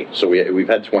by many. So we've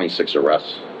had 26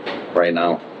 arrests right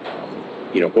now.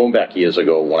 Going back years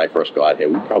ago when I first got here,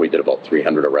 we probably did about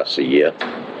 300 arrests a year.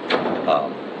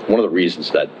 One of the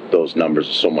reasons that those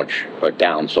numbers are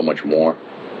down so much more,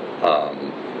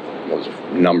 was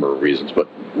a number of reasons, but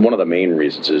one of the main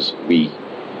reasons is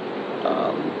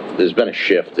there's been a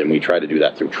shift, and we try to do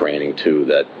that through training too,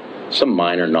 that some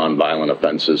minor nonviolent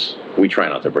offenses, we try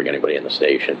not to bring anybody in the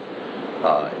station.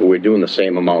 We're doing the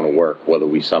same amount of work whether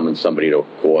we summon somebody to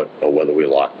court or whether we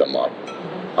lock them up.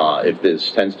 If there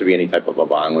tends to be any type of a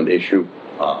violent issue,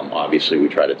 obviously we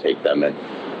try to take them in.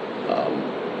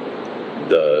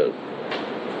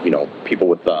 People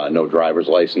with no driver's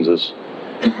licenses,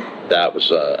 that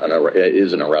was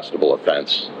is an arrestable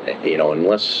offense.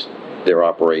 Unless they're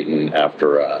operating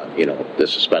after they're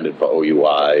suspended for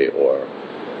OUI or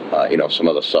some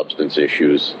other substance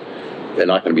issues, they're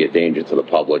not going to be a danger to the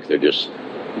public. They're just,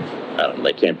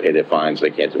 they can't pay their fines.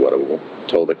 They can't do whatever. We'll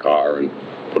tow the car and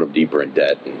put them deeper in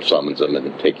debt and summons them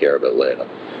and take care of it later.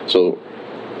 So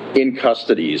in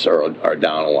custodies are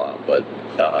down a lot, but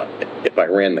if I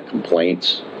ran the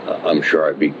complaints, I'm sure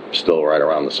I'd be still right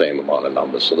around the same amount of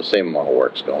numbers. So the same amount of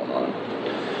work's going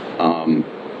on.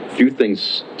 A few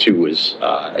things too is,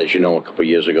 as you know, a couple of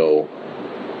years ago,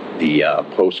 the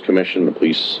Post Commission, the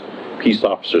Peace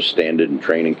Officer Standard and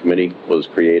Training Committee was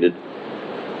created.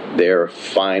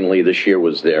 This year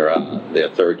was their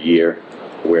third year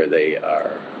where they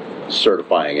are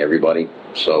certifying everybody.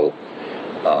 So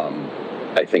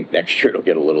I think next year it'll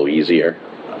get a little easier.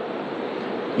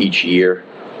 Each year,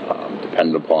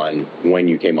 depending upon when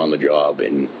you came on the job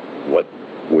and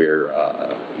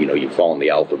you fall in the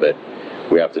alphabet,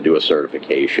 we have to do a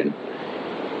certification.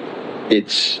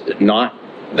 It's not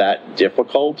that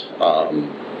difficult,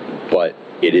 but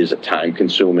it is a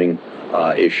time-consuming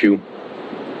issue.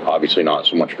 Obviously not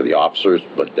so much for the officers,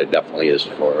 but it definitely is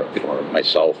for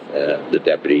myself, the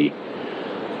deputy,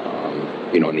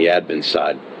 on the admin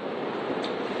side.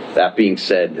 That being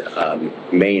said,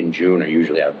 May and June are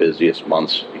usually our busiest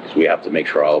months because we have to make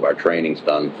sure all of our training's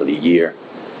done for the year.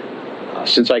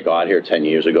 Since I got here 10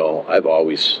 years ago, I've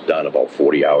always done about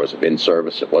 40 hours of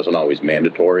in-service. It wasn't always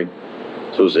mandatory.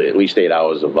 So it was at least 8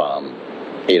 hours of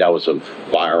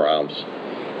firearms.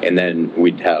 And then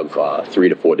we'd have 3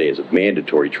 to 4 days of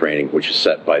mandatory training, which is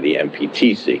set by the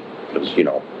MPTC. Because,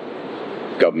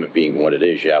 government being what it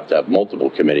is, you have to have multiple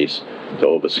committees to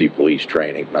oversee police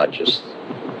training, not just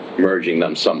merging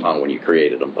them somehow when you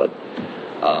created them. But,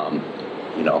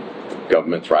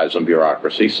 government thrives on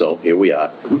bureaucracy, so here we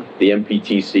are. The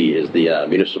MPTC is the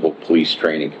Municipal Police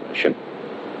Training Commission.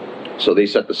 So they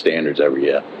set the standards every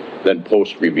year. Then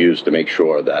Post reviews to make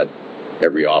sure that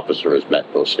every officer has met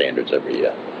those standards every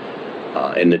year.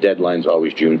 And the deadline's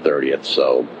always June 30th,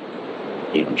 so,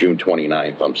 June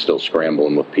 29th, I'm still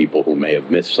scrambling with people who may have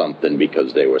missed something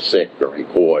because they were sick or in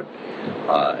court.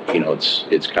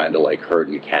 It's kind of like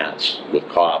herding cats with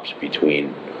cops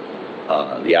between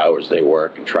the hours they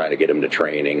work and trying to get them to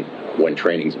training when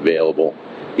training's available.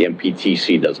 The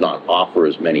MPTC does not offer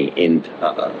as many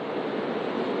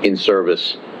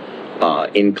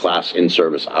in-class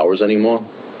in-service hours anymore,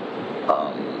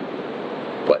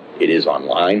 but it is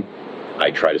online. I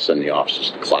try to send the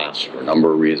officers to class for a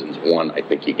number of reasons. One, I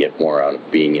think you get more out of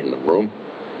being in the room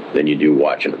than you do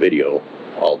watching a video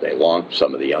all day long.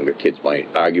 Some of the younger kids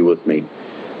might argue with me.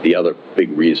 The other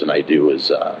big reason I do is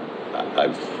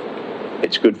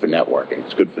it's good for networking.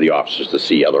 It's good for the officers to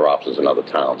see other officers in other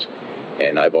towns.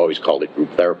 And I've always called it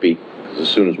group therapy, because as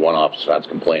soon as one officer starts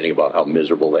complaining about how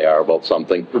miserable they are about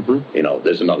something,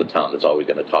 there's another town that's always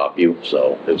going to top you.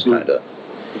 So it was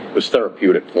it was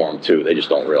therapeutic for them too. They just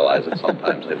don't realize it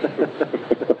sometimes.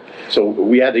 So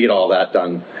we had to get all that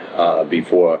done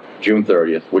before June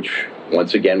 30th, which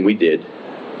once again we did.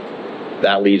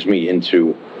 That leads me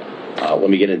into, let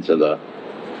me get into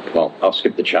I'll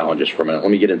skip the challenges for a minute.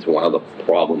 Let me get into one other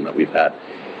problem that we've had.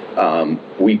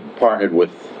 We partnered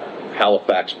with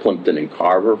Halifax, Plimpton, and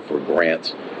Carver for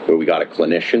grants where we got a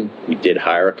clinician. We did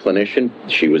hire a clinician.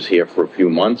 She was here for a few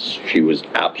months. She was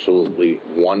absolutely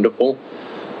wonderful.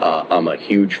 I'm a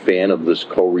huge fan of this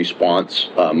co-response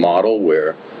model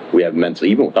where we have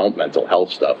even without mental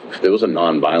health stuff, if there was a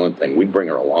non-violent thing, we'd bring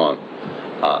her along.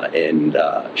 And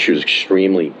she was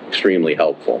extremely, extremely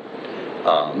helpful.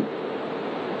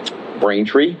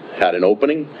 Braintree had an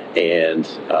opening, and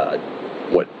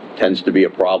what tends to be a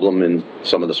problem in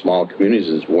some of the smaller communities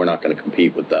is we're not going to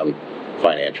compete with them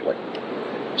financially.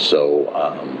 So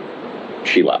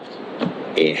she left.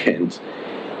 And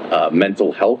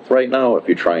mental health right now, if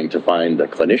you're trying to find a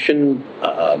clinician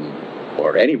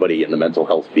or anybody in the mental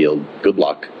health field, good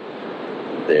luck.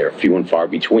 They're few and far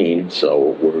between,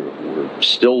 so we're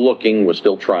still looking, we're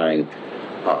still trying.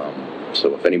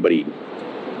 So if anybody,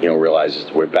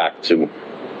 realizes we're back to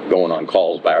going on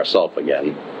calls by ourselves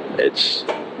again, it's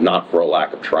not for a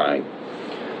lack of trying.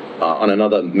 On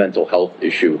another mental health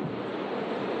issue,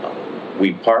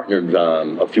 we partnered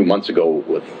a few months ago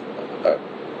with a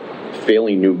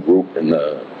fairly new group in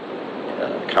the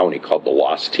county called the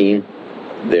Lost Team.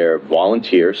 They're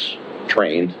volunteers,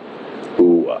 trained,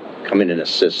 who come in and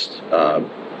assist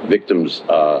victims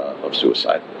of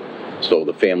suicide. So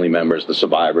the family members, the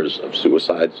survivors of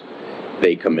suicides,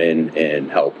 they come in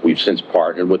and help. We've since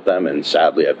partnered with them, and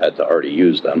sadly I've had to already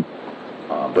use them.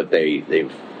 But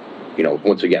they've,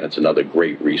 once again, it's another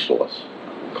great resource.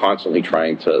 Constantly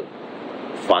trying to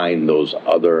find those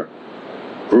other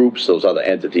groups, those other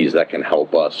entities that can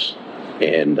help us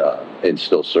and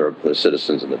still serve the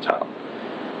citizens in the town.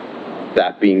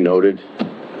 That being noted,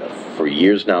 for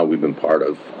years now we've been part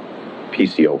of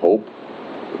PCO Hope,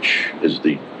 which is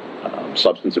the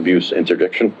substance abuse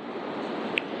interdiction.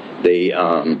 They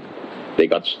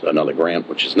got another grant,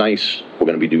 which is nice. We're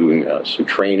going to be doing some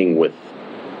training with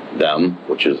them,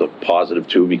 which is a positive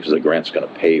too, because the grant's going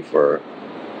to be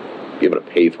able to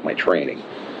pay for my training.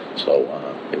 So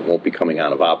it won't be coming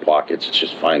out of our pockets. It's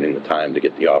just finding the time to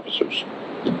get the officers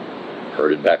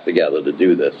herded back together to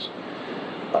do this.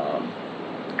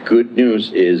 Good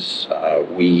news is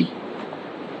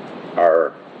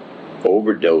our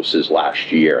overdoses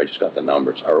last year, I just got the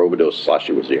numbers, our overdoses last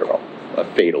year were 0.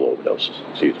 Fatal overdoses,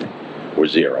 excuse me, were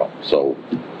 0. So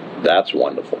that's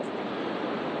wonderful.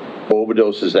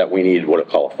 Overdoses that we needed what I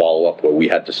call a follow-up, where we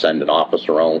had to send an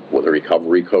officer on with a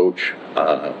recovery coach,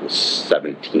 was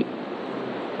 17.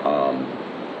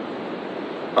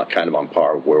 Kind of on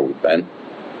par with where we've been.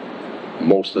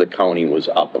 Most of the county was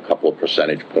up a couple of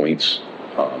percentage points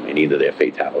in either their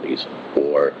fatalities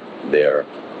or their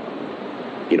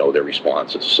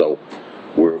responses. So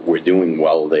we're doing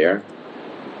well there.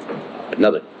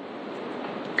 Another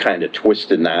kind of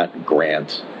twist in that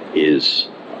grant is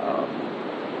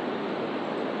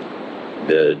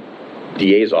the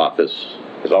DA's office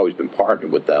has always been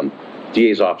partnered with them.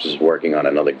 DA's office is working on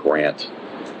another grant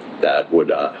that would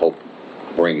help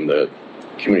bring the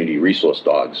community resource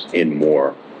dogs in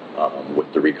more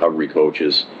with the recovery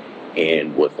coaches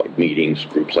and with like meetings,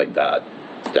 groups like that,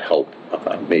 to help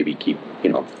maybe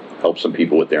help some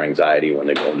people with their anxiety when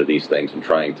they go into these things and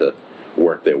trying to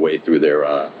work their way through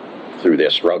their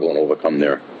struggle and overcome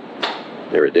their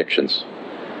addictions.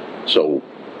 So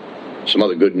some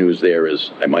other good news there is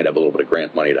I might have a little bit of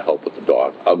grant money to help with the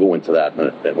dog. I'll go into that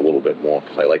in a little bit more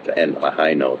because I like to end on a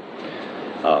high note.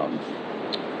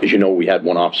 As you know, we had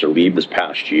one officer leave this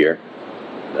past year.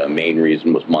 The main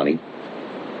reason was money.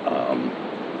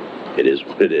 It is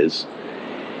what it is.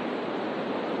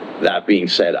 That being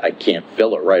said, I can't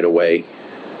fill it right away.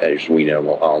 As we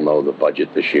all know, the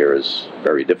budget this year is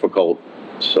very difficult,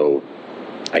 so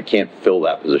I can't fill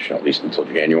that position at least until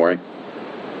January.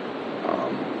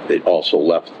 They also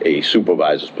left a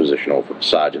supervisor's position over a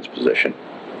sergeant's position.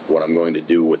 What I'm going to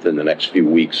do within the next few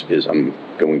weeks is I'm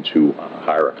going to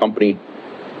hire a company.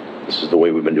 This is the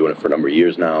way we've been doing it for a number of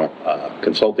years now. A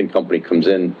consulting company comes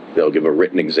in, they'll give a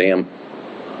written exam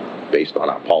based on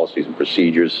our policies and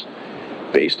procedures,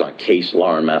 based on case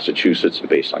law in Massachusetts, and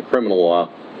based on criminal law.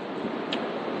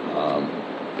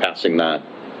 Passing that,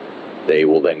 they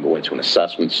will then go into an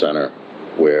assessment center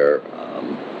where,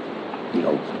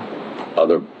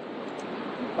 other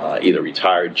either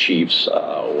retired chiefs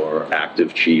or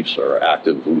active chiefs or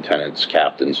active lieutenants,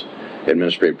 captains,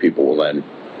 administrative people will then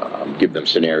give them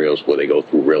scenarios where they go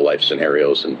through real life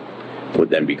scenarios and would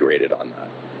then be graded on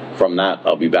that. From that,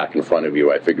 I'll be back in front of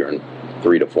you, I figure, in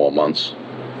 3 to 4 months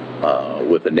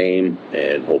with a name,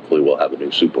 and hopefully we'll have a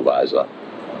new supervisor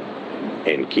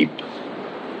and keep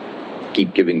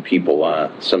giving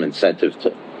people some incentive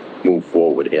to move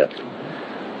forward here.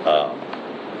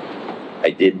 I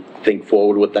did think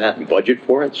forward with that and budget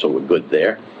for it, so we're good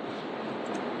there.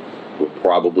 We'll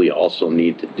probably also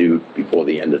need to do before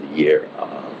the end of the year,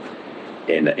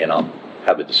 and I'll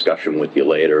have a discussion with you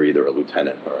later, either a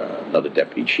lieutenant or another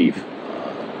deputy chief.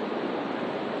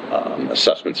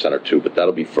 Assessment center too, but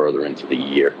that'll be further into the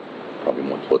year, probably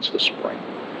more towards the spring.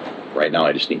 Right now,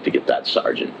 I just need to get that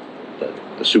sergeant,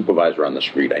 the supervisor on the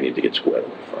street, I need to get squared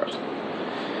away first.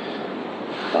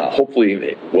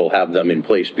 Hopefully, we'll have them in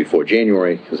place before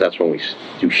January, because that's when we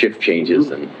do shift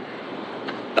changes, and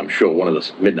I'm sure one of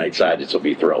the midnight sergeants will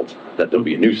be thrilled that there'll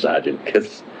be a new sergeant,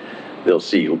 because they'll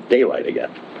see daylight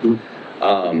again.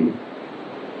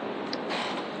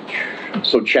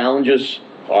 So challenges,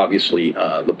 obviously,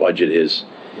 the budget is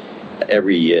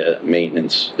every year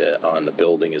maintenance on the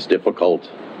building is difficult.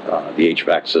 The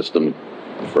HVAC system,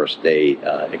 the first day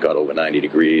it got over 90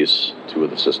 degrees, 2 of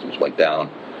the systems went down.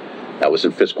 That was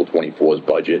in fiscal 24's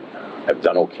budget. I've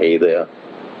done okay there.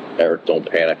 Eric, don't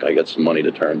panic. I got some money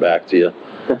to turn back to you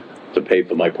to pay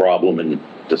for my problem in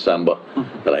December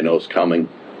that I know is coming.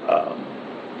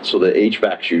 So the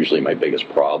HVAC's usually my biggest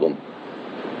problem.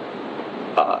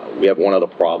 We have one other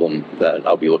problem that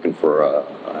I'll be looking for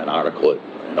an article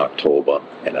in October,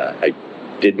 and I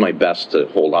did my best to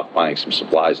hold off buying some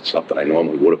supplies and stuff that I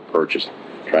normally would have purchased,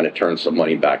 trying to turn some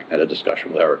money back. I had a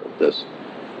discussion with Eric with this,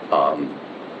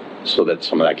 so that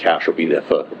some of that cash will be there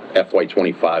for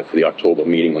FY25 for the October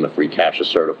meeting when the free cash is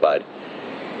certified.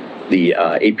 The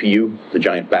APU, the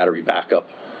giant battery backup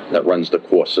that runs the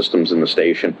core systems in the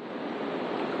station,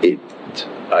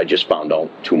 I just found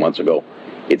out 2 months ago,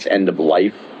 its end of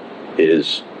life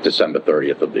is December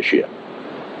 30th of this year.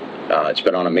 It's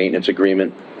been on a maintenance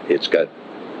agreement. It's got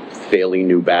fairly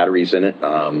new batteries in it.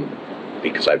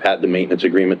 Because I've had the maintenance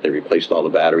agreement, they replaced all the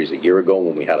batteries a year ago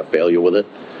when we had a failure with it.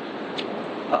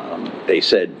 They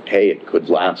said, hey, it could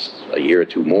last a year or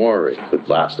two more, it could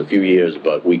last a few years,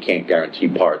 but we can't guarantee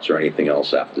parts or anything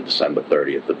else after December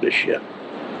 30th of this year.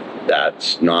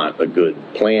 That's not a good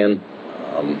plan.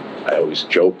 I always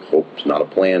joke, hope's not a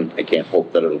plan. I can't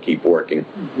hope that it'll keep working.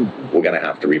 We're gonna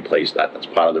have to replace that. That's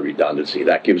part of the redundancy.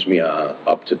 That gives me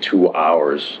up to 2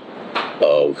 hours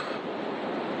of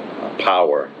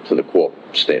power to the core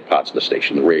parts of the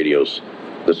station, the radios,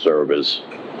 the servers.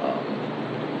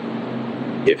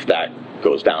 If that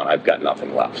goes down, I've got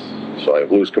nothing left. So I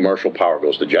lose commercial power,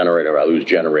 goes to generator. I lose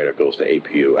generator, goes to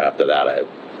APU. After that,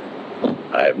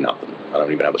 I have nothing. I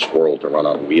don't even have a squirrel to run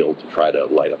on a wheel to try to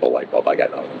light up a light bulb. I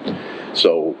got nothing.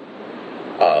 So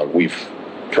we've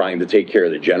trying to take care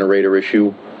of the generator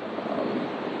issue.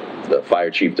 The fire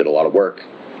chief did a lot of work.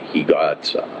 He got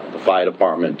the fire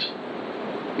department,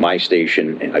 my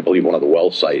station, and I believe one of the well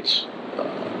sites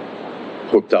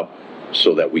hooked up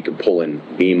so that we could pull in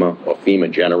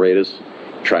FEMA generators,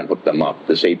 try and hook them up.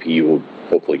 This APU will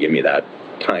hopefully give me that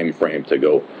time frame to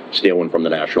go steal one from the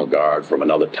National Guard, from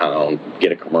another town,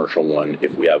 get a commercial one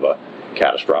if we have a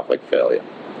catastrophic failure.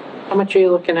 How much are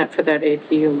you looking at for that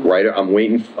APU? Right, I'm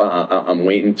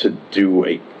waiting to do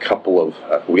a couple of,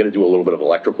 we got to do a little bit of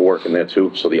electrical work in there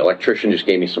too. So the electrician just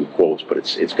gave me some quotes, but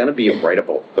it's going to be right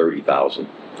about 30,000.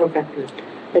 Okay.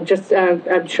 And just,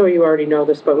 I'm sure you already know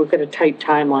this, but we've got a tight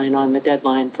timeline on the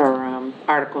deadline for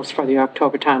articles for the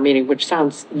October town meeting, which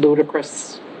sounds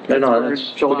ludicrous. No,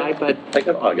 that's July, but I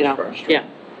got August you know, 1st. Yeah.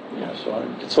 Yeah, so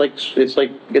it's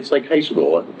like high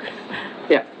school.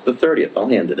 Yeah. The 30th, I'll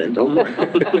hand it in. Don't worry.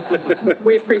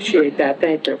 We appreciate that.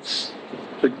 Thank you.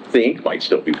 The ink might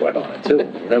still be wet on it too.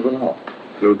 You never know.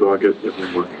 No dog at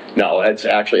every work. No, it's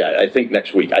actually, I think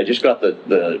next week. I just got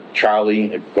the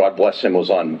Charlie, God bless him, was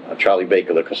on, Charlie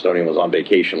Baker, the custodian, was on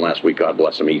vacation last week. God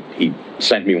bless him. He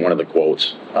sent me one of the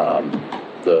quotes.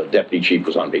 The deputy chief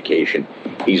was on vacation.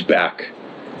 He's back.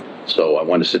 So I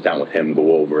wanted to sit down with him,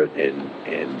 go over it,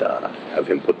 and have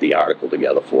him put the article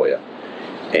together for you.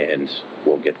 And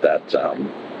we'll get that,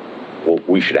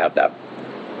 we should have that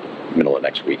middle of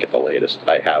next week at the latest.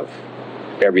 I have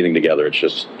everything together. It's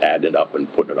just adding it up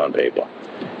and putting it on paper.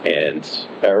 And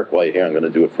Eric, while you're here, I'm going to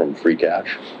do it from free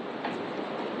cash.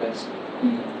 Yes.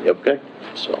 Okay.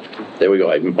 So there we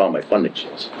go. I even found my funding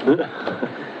source.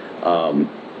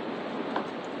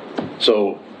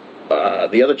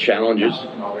 The other challenges.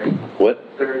 What?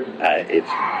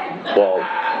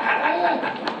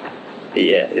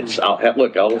 Yeah, it's.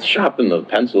 Look, I'll sharpen the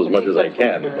pencil as much as I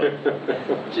can.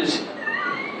 But Just.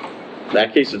 in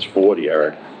that case, it's 40,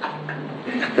 Eric.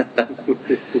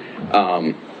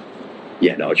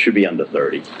 Yeah, no, it should be under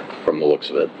 30 from the looks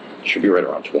of it. It should be right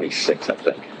around 26, I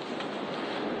think.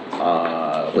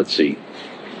 Let's see.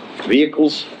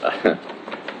 Vehicles.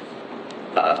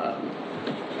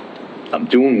 I'm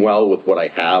doing well with what I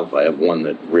have. I have one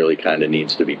that really kind of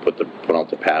needs to be put out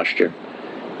to pasture.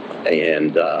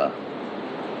 And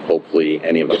hopefully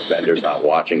any of the vendors aren't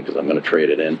watching because I'm going to trade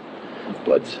it in.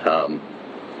 But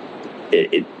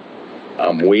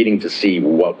I'm waiting to see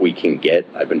what we can get.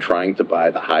 I've been trying to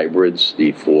buy the hybrids,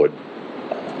 the Ford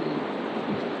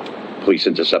Police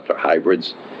Interceptor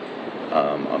hybrids.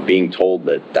 I'm being told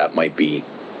that that might be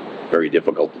very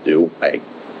difficult to do. I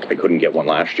couldn't get one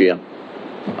last year.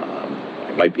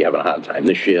 I might be having a hard time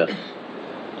this year.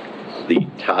 The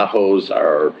Tahoes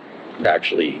are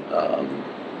actually,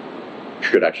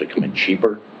 should actually come in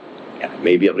cheaper. And I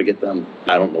may be able to get them.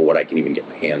 I don't know what I can even get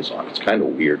my hands on. It's kind of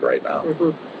weird right now.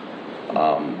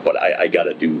 But I got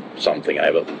to do something.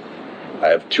 I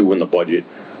have two in the budget,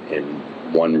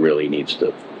 and one really needs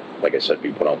to, like I said,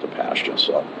 be put out to pasture.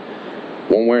 So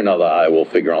one way or another, I will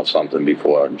figure out something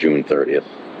before June 30th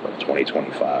of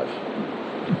 2025.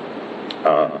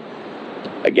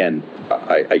 Again,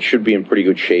 I should be in pretty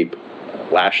good shape.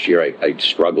 Last year, I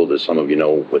struggled, as some of you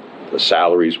know, with the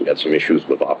salaries. We had some issues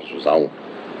with officers out.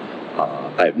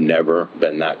 I've never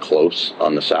been that close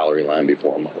on the salary line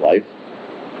before in my life.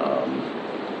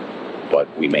 But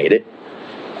we made it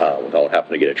without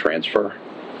having to get a transfer.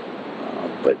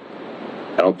 But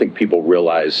I don't think people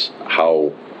realize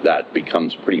how that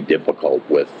becomes pretty difficult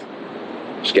with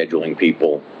scheduling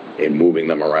people and moving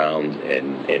them around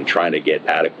and trying to get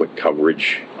adequate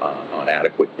coverage on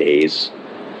adequate days.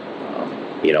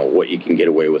 You know, what you can get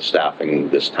away with staffing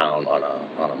this town on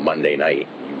a Monday night,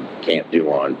 you can't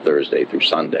do on Thursday through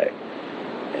Sunday.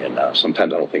 And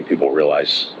sometimes I don't think people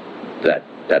realize that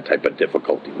type of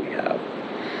difficulty we have.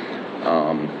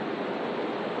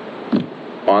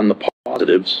 On the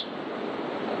positives,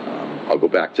 I'll go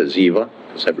back to Ziva,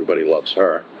 because everybody loves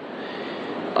her.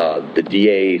 The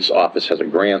DA's office has a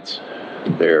grant.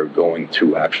 They're going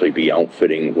to actually be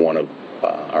outfitting one of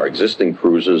our existing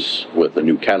cruisers with a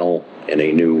new kennel and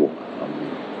a new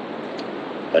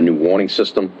warning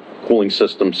system, cooling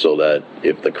system, so that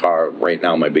if the car, right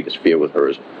now my biggest fear with her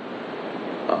is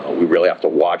we really have to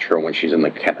watch her when she's in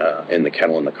the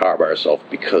kennel in the car by herself,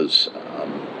 because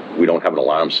we don't have an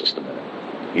alarm system in it.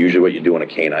 Usually what you do in a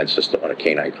canine system, on a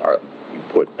canine car, you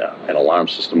put an alarm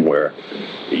system where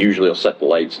usually will set the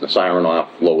lights and the siren off,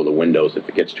 lower the windows if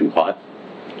it gets too hot.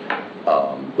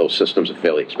 Those systems are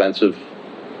fairly expensive.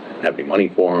 I didn't have any money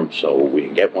for them, so we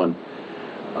didn't get one.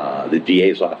 The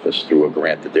DA's office, through a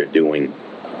grant that they're doing,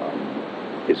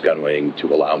 is going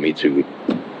to allow me to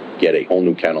get a whole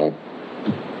new kennel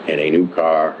and a new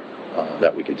car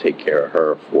that we can take care of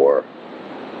her for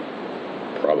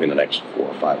probably in the next 4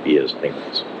 or 5 years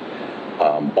anyways.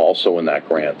 Also in that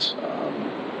grant,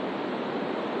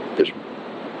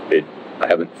 I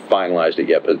haven't finalized it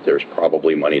yet, but there's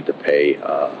probably money to pay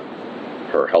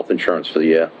her health insurance for the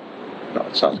year. No,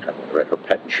 it sounds kind of right. Her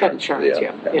pet insurance. Pet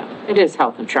insurance, yeah. It is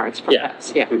health insurance for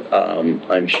pets,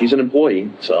 yeah. She's an employee,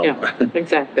 so. Yeah,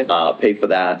 exactly. Pay for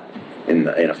that and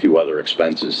a few other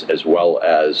expenses, as well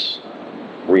as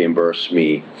reimburse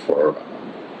me for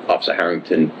Officer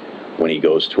Harrington when he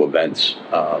goes to events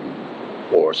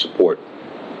or support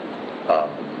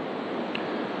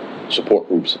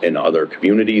groups in other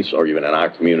communities, or even in our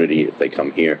community if they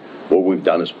come here. What we've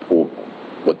done is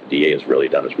what the DA has really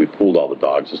done is we've pooled all the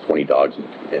dogs. There's 20 dogs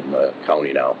in the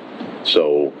county now.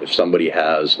 So if somebody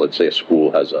has, let's say a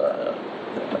school has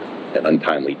an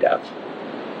untimely death,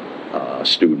 a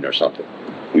student or something,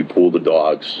 we pool the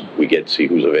dogs, we get to see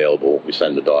who's available, we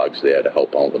send the dogs there to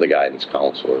help out with the guidance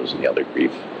counselors and the other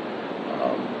grief.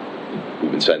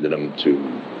 We've been sending them to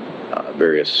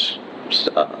various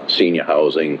senior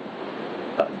housing.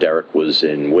 Derek was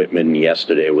in Whitman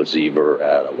yesterday with Ziva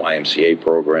at a YMCA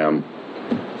program.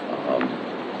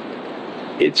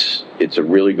 It's a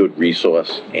really good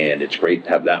resource, and it's great to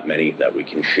have that many that we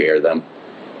can share them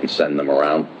and send them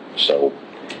around. So,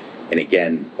 and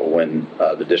again, when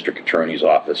the district attorney's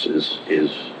office is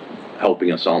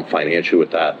helping us out financially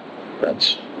with that,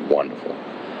 that's wonderful.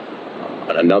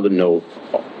 On another note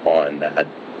on that,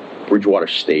 Bridgewater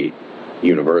State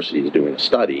University is doing a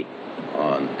study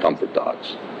on comfort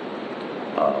dogs,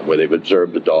 where they've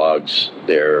observed the dogs.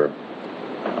 They're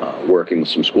working with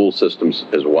some school systems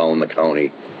as well in the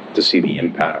county to see the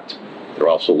impact. They're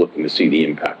also looking to see the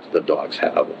impact that the dogs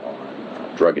have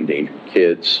on drug-endangered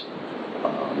kids,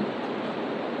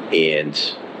 and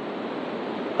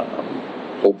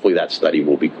hopefully that study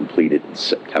will be completed in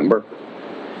September.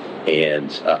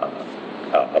 And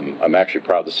I'm actually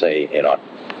proud to say in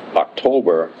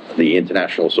October, the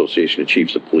International Association of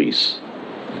Chiefs of Police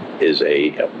is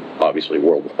a obviously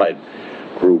worldwide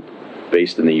group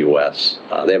based in the U.S.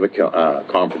 They have a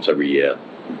conference every year,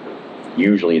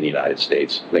 usually in the United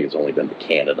States. I think it's only been to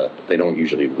Canada, but they don't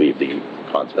usually leave the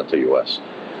continental U.S.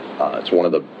 It's one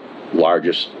of the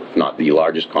largest, if not the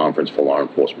largest conference for law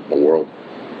enforcement in the world.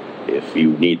 If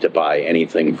you need to buy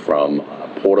anything from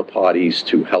porta potties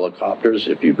to helicopters,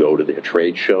 if you go to their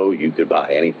trade show, you could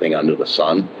buy anything under the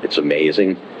sun. It's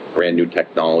amazing. Brand new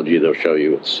technology they'll show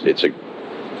you. It's a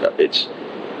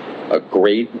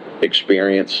great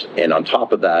experience. And on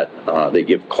top of that, they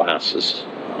give classes.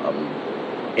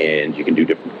 And you can do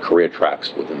different career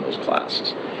tracks within those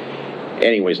classes.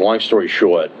 Anyways, long story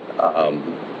short,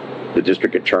 the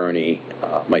district attorney,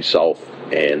 myself,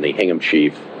 and the Hingham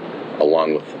chief,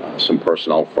 along with some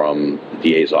personnel from the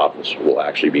DA's office, will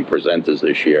actually be presenters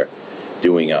this year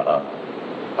doing a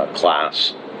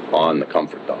class on the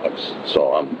comfort dogs.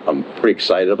 So I'm pretty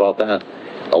excited about that.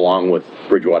 Along with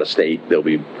Bridgewater State, they'll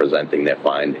be presenting their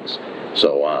findings.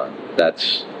 So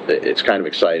it's kind of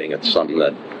exciting. It's something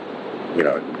that, you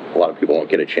know, a lot of people don't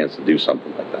get a chance to do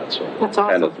something like that. So That's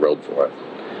awesome. Kind of thrilled for it.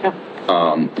 Yeah.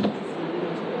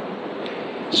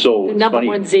 So The number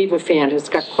one Ziva fan has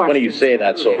got questions. Funny you say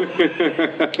that. So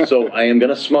I am going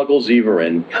to smuggle Ziva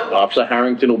in. Officer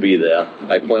Harrington will be there.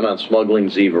 I plan on smuggling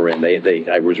Ziva in.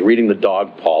 I was reading the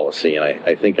dog policy, and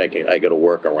I think I got a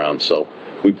workaround. So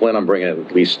we plan on bringing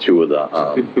at least two of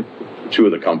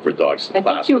the comfort dogs to I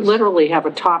think you literally have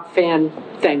a top fan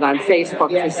thing on Facebook for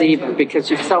Ziva because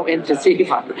you're so into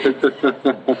Ziva.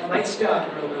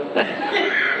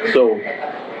 So,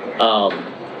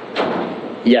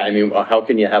 yeah, I mean, how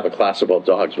can you have a class about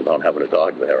dogs without having a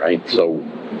dog there, right? So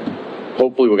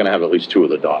hopefully we're going to have at least two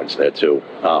of the dogs there, too.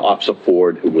 Officer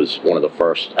Ford, who was one of the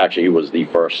first, actually he was the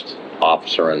first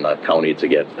officer in the county to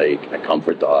get a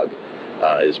comfort dog,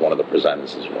 is one of the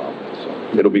presenters as well. So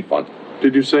it'll be fun.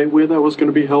 Did you say where that was going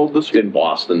to be held this year? In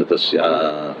Boston, at this, in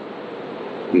the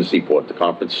Seaport, the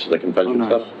convention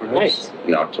center. Nice.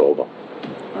 In October.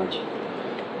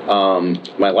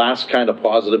 My last kind of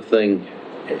positive thing,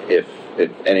 if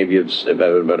any of you have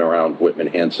ever been around Whitman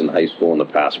Hanson High School in the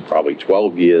past probably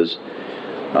 12 years,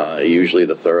 usually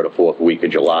the 3rd or 4th week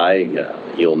of July,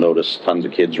 you'll notice tons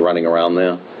of kids running around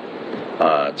there.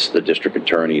 It's the district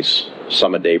attorney's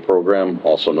summer day program,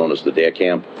 also known as the Dare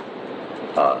Camp.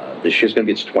 This year's going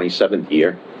to be its 27th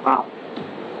year. Wow.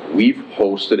 We've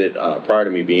hosted it, prior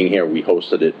to me being here, we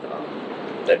hosted it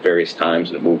at various times,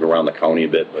 and it moved around the county a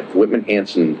bit. But Whitman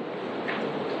Hanson,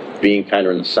 being kind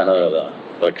of in the center of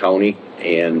the county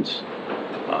and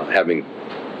having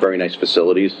very nice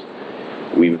facilities,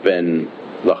 we've been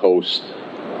the host.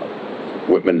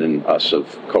 Whitman and us have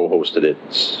co-hosted it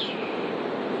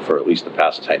for at least the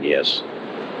past 10 years.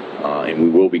 And we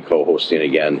will be co-hosting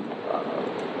again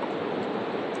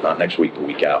not next week, the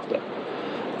week after.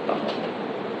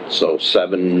 So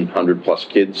 700 plus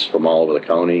kids from all over the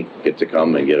county get to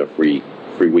come and get a free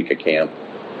week of camp.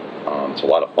 It's a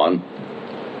lot of fun,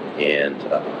 and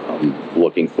I'm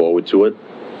looking forward to it.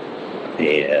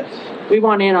 And We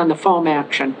want in on the foam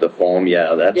action. the foam,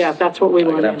 That's what we I'm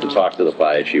want gonna in have to on. talk to the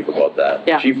fire chief about that.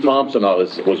 Yeah. Chief Thompson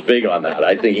was big on that.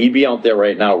 I think he'd be out there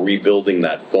right now rebuilding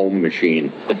that foam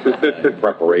machine in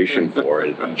preparation for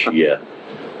it each year.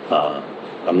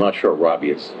 I'm not sure Robbie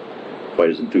is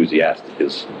quite as enthusiastic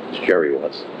as Jerry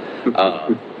was.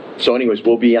 So anyways,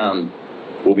 we'll be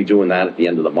doing that at the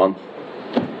end of the month.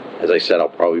 As I said, I'll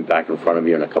probably be back in front of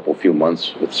you in a few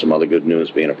months with some other good news,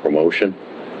 being a promotion.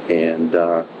 And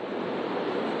if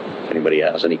anybody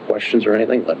has any questions or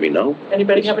anything, let me know.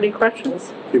 Anybody have any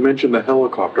questions? You mentioned the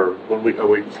helicopter. Do we have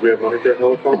money for a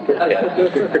helicopter?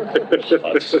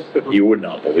 You would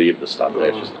not believe the stuff.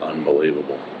 That's just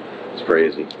unbelievable. It's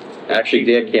crazy. Actually,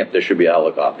 Dare Camp, there should be a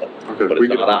helicopter, Okay. but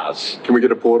it's not ours. Can we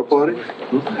get a porta potty?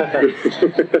 You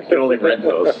can only rent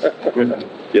those.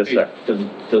 Yes, sir. Does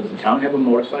the town have a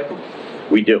motorcycle?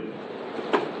 We do.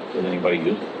 Does anybody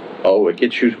use it? Oh, it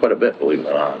gets used quite a bit, believe it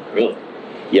or not. Really?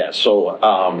 Yeah, so,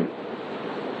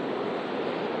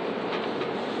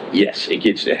 yes,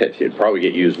 it'd probably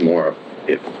get used more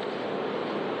if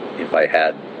I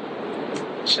had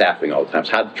staffing all the time. It's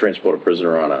hard to transport a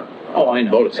prisoner on a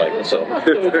motorcycle, so. I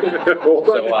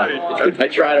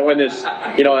try to win this,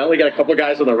 I only got a couple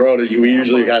guys on the road, and we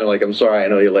usually kind of like, I'm sorry, I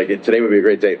know you like it, today would be a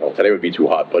great day. Well, today would be too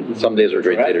hot, but some days are a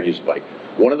great day to use a bike.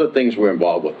 One of the things we're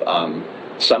involved with,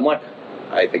 SEMLEC,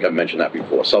 I think I've mentioned that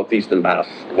before, Southeastern Mass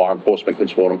Law Enforcement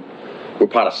Consortium. We're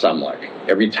part of SEMLEC.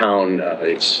 Every town,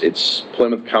 it's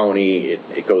Plymouth County,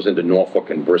 it goes into Norfolk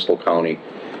and Bristol County.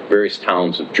 Various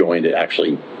towns have joined it,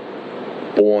 actually.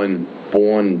 Born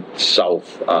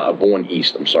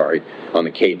East, on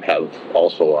the Cape have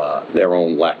also their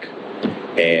own LEC.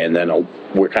 And then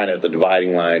we're kind of at the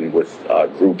dividing line with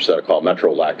groups that are called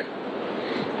Metro LEC.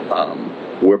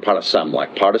 We're part of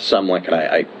SEMLEC. Part of SEMLEC, and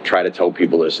I try to tell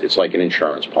people this, it's like an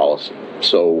insurance policy.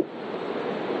 So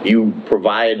you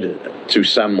provide to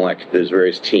SEMLEC, there's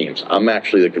various teams. I'm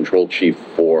actually the control chief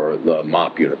for for the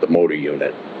MOP unit, the motor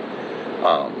unit.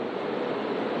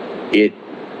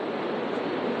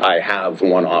 I have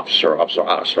one officer, Officer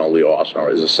Arsenal, Leo Arsenal,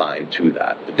 is assigned to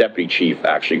that. The deputy chief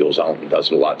actually goes out and does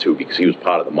it a lot too, because he was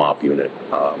part of the MOP unit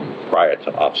prior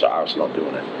to Officer Arsenal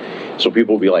doing it. So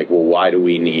people will be like, well, why do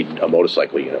we need a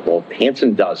motorcycle unit? Well,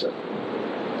 Hanson does it.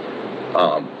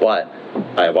 But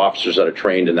I have officers that are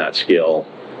trained in that skill.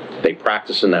 They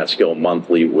practice in that skill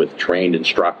monthly with trained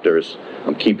instructors.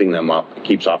 I'm keeping them up. It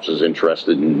keeps officers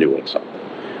interested in doing something.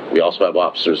 We also have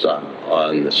officers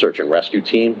on the search and rescue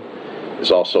team.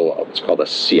 There's also what's called a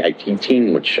CIT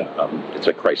team, which it's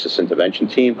a crisis intervention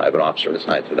team. I have an officer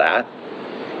assigned to that.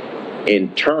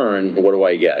 In turn, what do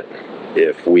I get?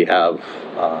 If we have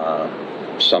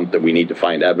something we need to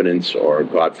find evidence, or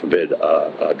God forbid,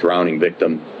 a drowning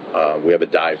victim, we have a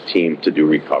dive team to do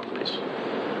recoveries.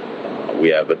 We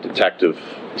have a detective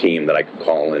team that I can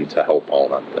call in to help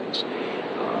all on things.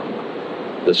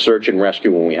 The search and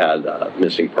rescue, when we had a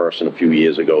missing person a few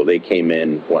years ago, they came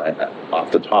in,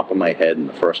 off the top of my head, in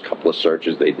the first couple of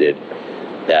searches they did,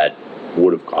 that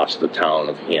would have cost the town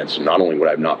of Hanson. Not only would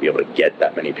I not be able to get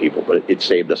that many people, but it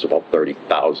saved us about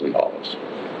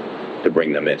 $30,000 to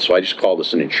bring them in. So I just call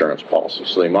this an insurance policy.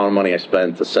 So the amount of money I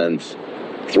spend to send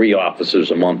 3 officers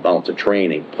a month out to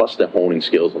training, plus they're honing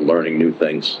skills and learning new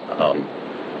things,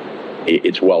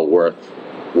 it's well worth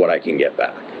what I can get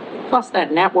back. Plus that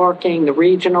networking, the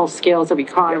regional skills of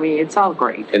economy, it's all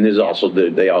great. And there's also,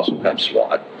 they also have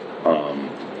SWAT.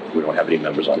 We don't have any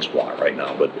members on SWAT right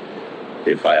now, but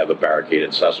if I have a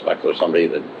barricaded suspect or somebody,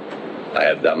 that I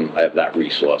have that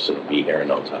resource, and it'll be here in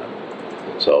no time.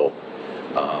 So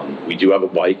we do have a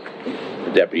bike.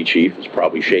 The deputy chief is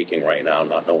probably shaking right now,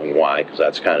 not knowing why, because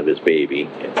that's kind of his baby.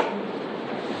 And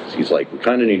he's like, we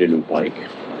kind of need a new bike.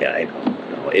 Yeah, I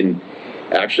know. And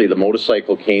actually, the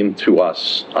motorcycle came to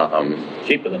us.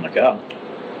 Cheaper than the car.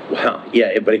 Well,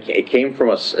 yeah, but it came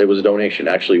from us. It was a donation.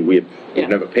 Actually, we've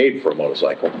never paid for a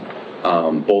motorcycle.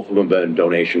 Both of them have been a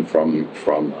donation from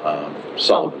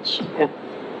Sullivan's. Yeah.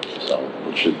 So,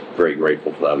 which is very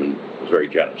grateful for them, and was very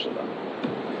generous of them.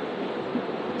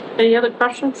 Any other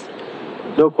questions?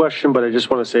 No question, but I just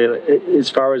want to say, as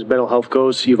far as mental health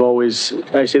goes, you've always,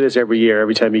 I say this every year,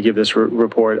 every time you give this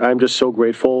report, I'm just so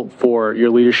grateful for your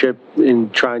leadership in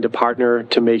trying to partner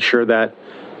to make sure that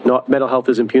mental health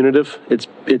isn't punitive. It's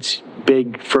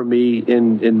big for me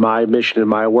in my mission and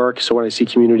my work. So when I see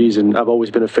communities, and I've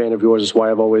always been a fan of yours, is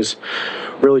why I've always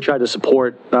really tried to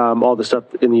support all the stuff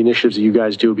in the initiatives that you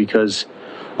guys do, because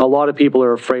a lot of people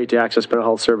are afraid to access mental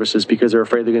health services because they're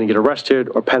afraid they're going to get arrested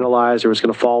or penalized, or it's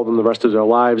going to follow them the rest of their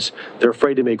lives. They're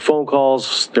afraid to make phone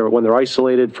calls when they're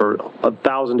isolated for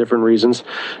 1,000 different reasons.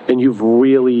 And you've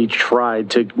really tried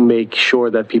to make sure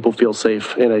that people feel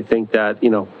safe. And I think that,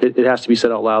 it has to be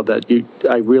said out loud that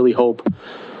I really hope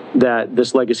that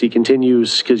this legacy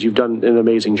continues, because you've done an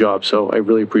amazing job. So I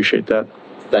really appreciate that.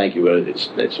 Thank you.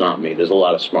 It's not me. There's a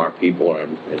lot of smart people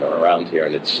around here,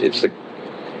 and it's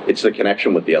the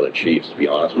connection with the other chiefs, to be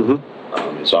honest with you.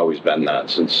 It's always been that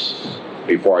since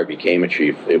before I became a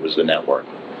chief. It was the network,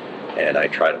 and I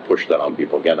try to push that on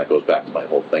people. Again, that goes back to my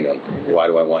whole thing on why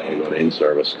do I want you to go to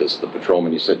in-service, because the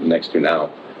patrolman you're sitting next to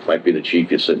now might be the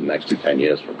chief you're sitting next to 10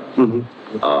 years from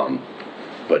now.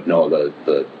 But no,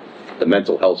 the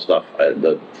mental health stuff,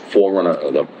 the forerunner,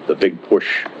 the big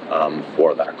push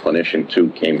for that clinician too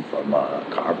came from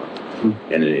Carver.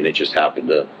 And it just happened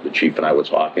to, the chief and I were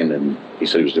talking, and he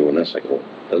said he was doing this. I go,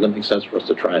 doesn't it make sense for us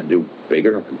to try and do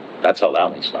bigger? And that's how that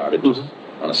one started, just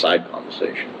on a side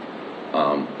conversation.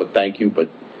 But thank you. But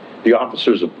the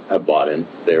officers have bought in.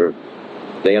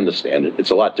 They understand it. It's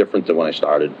a lot different than when I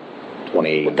started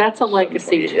 20. But that's a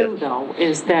legacy too, though,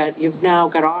 is that you've now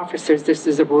got officers. This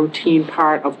is a routine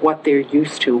part of what they're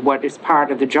used to, what is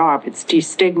part of the job. It's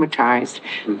destigmatized.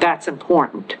 That's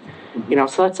important.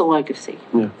 So that's a legacy.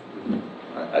 Yeah.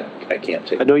 I can't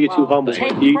take it. I know you're too humble.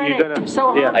 Take You're credit. gonna,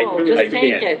 So yeah, humble. Just take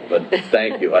can't, it. but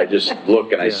thank you. I just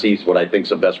look and I see what I think is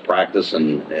the best practice,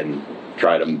 and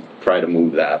try to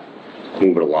move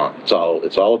it along.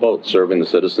 It's all about serving the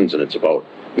citizens, and it's about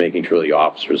making sure the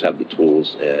officers have the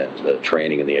tools and the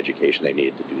training and the education they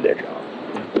need to do their job.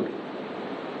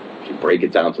 If you break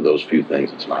it down to those few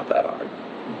things, it's not that hard.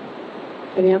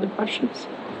 Any other questions?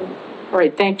 All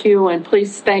right, thank you, and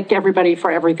please thank everybody for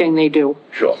everything they do.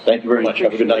 Sure. Thank you very much.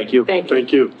 Have a good night. Thank you.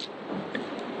 Thank you.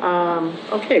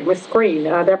 Okay, Ms. Green,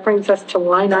 that brings us to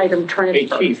line item transfers.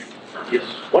 Hey, Chief. Yes.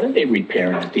 What are they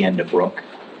repairing at the end of Brook?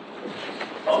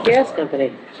 Gas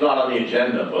company. It's not on the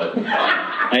agenda, but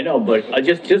I know, but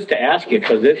just to ask you,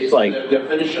 because it's like, They're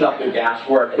finishing up their gas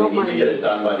work and they need to get it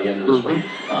done by the end of this week.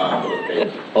 For the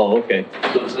paving. oh, okay,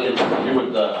 So it's to do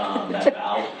with the, that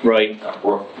valve. right.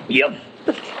 Work. Yep.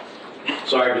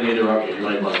 Sorry for the interruption, you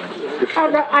might want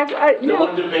to.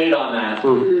 No, debate on that.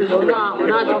 We're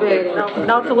not debating.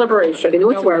 no deliberation. You know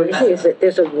what's No worries. worrying is that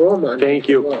there's a room on. Thank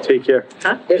you. Take care.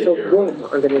 There's a room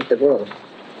underneath the room.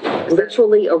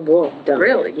 Literally a room down there.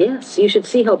 Really? Yes, you should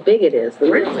see how big it is.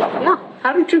 Really? Yeah.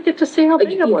 How did you get to see how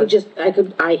big it You was? could just,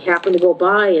 I happened to go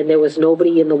by and there was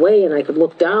nobody in the way and I could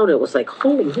look down. It was like,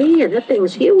 holy man, that thing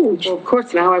was huge. Well, of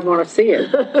course, now I want to see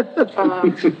it.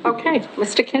 Okay,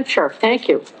 Mr. Kincher, thank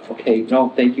you. Okay, no,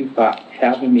 thank you for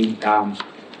having me.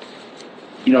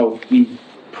 You know, we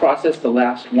processed the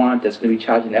last warrant that's gonna be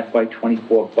charged in FY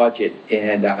 '24 budget,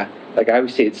 and, like I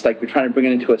always say, it's like we're trying to bring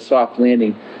it into a soft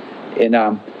landing. And,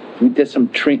 there's some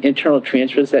internal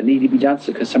transfers that need to be done,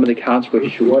 because some of the accounts were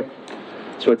short.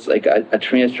 So it's like a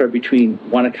transfer between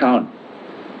one account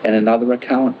and another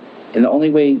account. And the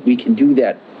only way we can do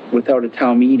that without a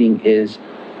town meeting is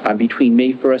between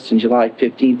May 1st and July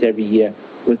 15th every year,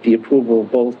 with the approval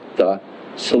of both the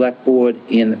Select Board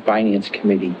and the Finance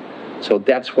Committee. So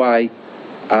that's why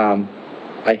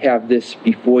I have this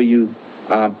before you.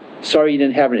 Sorry you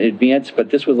didn't have it in advance, but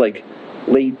this was like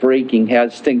late breaking.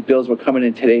 As bills were coming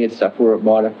in today and stuff, we're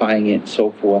modifying it and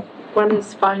so forth. When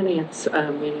is finance meeting?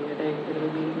 Are they going to be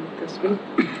meeting this week?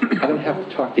 I'm gonna have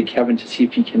to talk to Kevin to see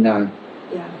if he can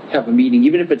have a meeting,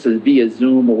 even if it's via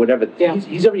Zoom or whatever. Yeah.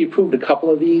 He's already approved a couple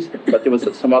of these, but there was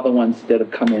some other ones that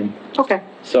have come in. Okay.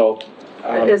 So,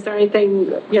 Is there anything,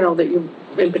 that you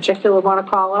in particular want to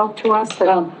call out to us?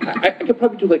 I could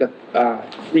probably do like a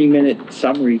 3-minute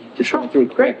summary, just going through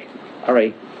it quick. All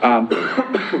right.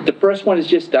 The first one is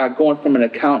just going from an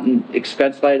accountant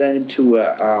expense line item to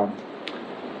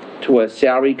a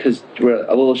salary, because we're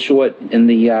a little short in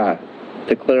the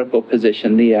clerical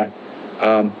position there.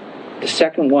 The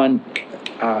second one,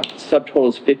 subtotal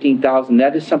is $15,000.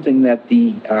 That is something that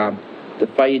the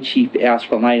fire chief asked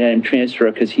for a line item transfer,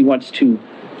 because he wants to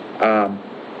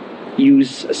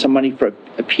use some money for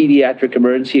a pediatric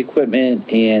emergency equipment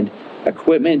and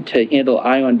equipment to handle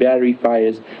ion battery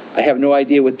fires. I have no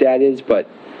idea what that is, but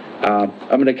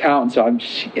I'm an accountant, so I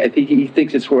think he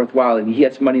thinks it's worthwhile, and he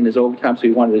had some money in his overtime, so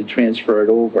he wanted to transfer it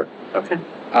over. Okay.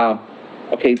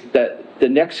 Okay, the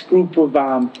next group of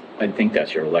I think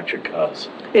that's your electric cars.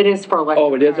 It is for electric.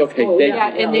 Oh, it is? cars. Okay, Oh, thank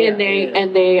yeah, you.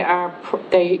 and they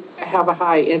have a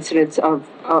high incidence of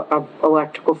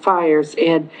electrical fires,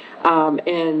 and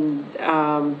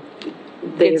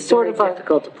They're it's sort very of a,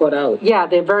 difficult to put out. yeah,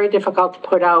 they're very difficult to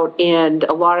put out, and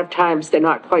a lot of times they're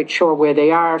not quite sure where they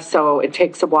are, so it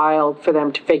takes a while for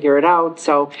them to figure it out.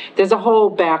 So there's a whole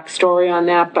backstory on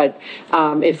that, but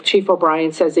if Chief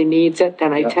O'Brien says he needs it,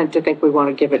 then I tend to think we want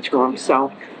to give it to him,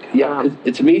 so. Yeah,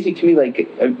 it's amazing to me, like,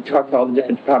 I've talked to all the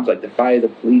different departments, like the fire, the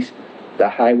police, the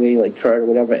highway, like Kurt or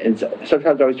whatever, and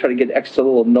sometimes I always try to get extra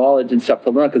little knowledge and stuff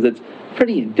to learn, because it's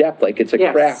pretty in-depth, like, it's a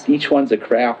Yes. craft, each one's a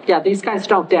craft. Yeah, these guys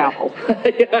don't dabble.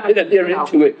 Yeah, they're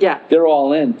into it. Yeah. They're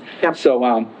all in. Yep. So,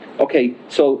 okay,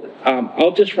 so,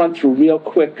 I'll just run through real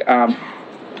quick.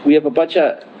 We have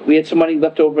we had some money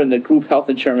left over in the group health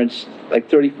insurance, like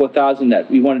 $34,000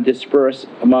 that we want to disperse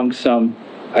among some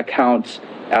accounts.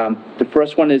 The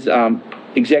first one is,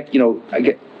 executive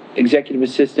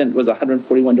assistant was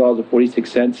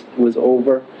 $141.46, was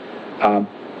over.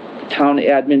 Town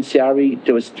admin salary,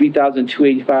 there was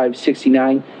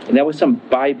 $3,285.69, and that was some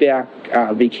buyback,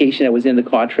 vacation that was in the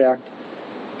contract,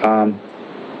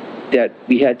 that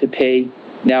we had to pay.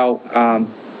 Now,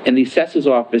 in the assessor's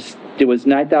office, there was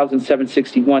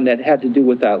 $9,761 that had to do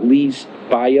with a lease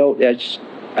buyout. That's,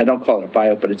 I don't call it a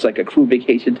buyout, but it's like accrued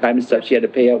vacation time and stuff she had to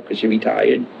pay out because she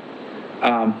retired.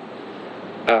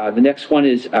 The next one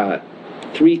is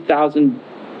 3,000.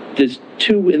 There's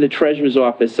two in the treasurer's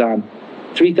office.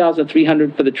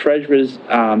 3,300 for the treasurer's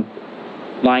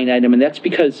line item, and that's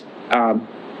because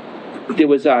there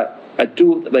was a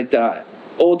dual, like the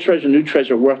old treasurer, new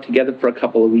treasurer worked together for a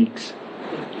couple of weeks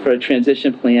for a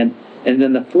transition plan, and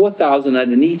then the 4,000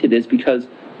 underneath it is because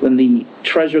when the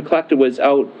treasurer collector was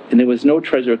out and there was no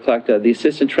treasurer collector, the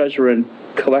assistant treasurer and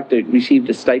collector received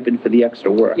a stipend for the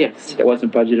extra work. Yes. That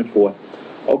wasn't budgeted for.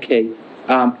 Okay.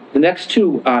 The next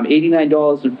two,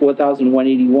 $89 and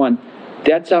 $4,181.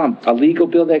 That's a legal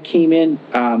bill that came in.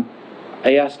 I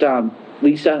asked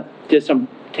Lisa, there's some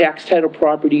tax title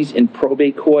properties in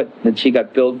probate court that she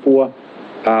got billed for.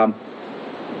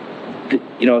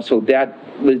 So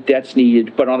that's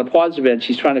needed. But on the positive end,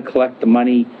 she's trying to collect the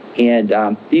money,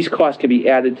 and these costs can be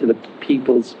added to the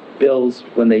people's bills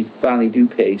when they finally do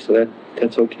pay, so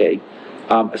that's okay.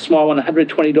 A small one,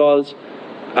 $120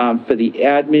 for the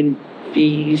admin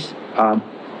fees,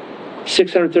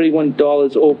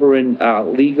 $631 over in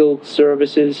legal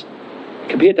services.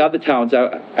 Compared to other towns,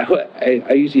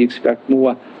 I usually expect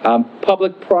more.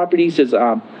 Public properties is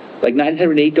like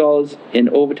 $908 in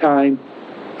overtime.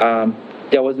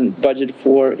 That wasn't budgeted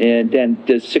for, and then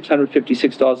there's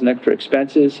 $656 in extra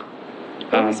expenses.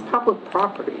 What is public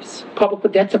properties?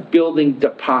 But that's a building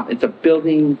department. It's a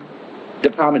building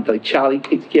department, like Charlie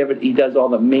takes care of it. He does all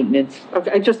the maintenance.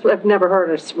 Okay, I've never heard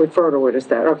us refer to it as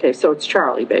that. Okay, so it's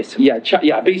Charlie, basically.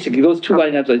 Yeah, basically those two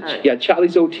line items. right. Yeah,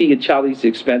 Charlie's OT and Charlie's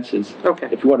expenses. Okay.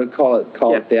 If you want to call it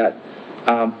that.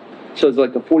 So it's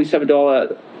like a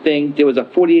 $47 thing. There was a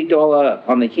 $48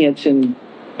 on the Hanson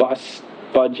bus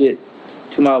budget,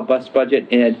 2-mile bus budget,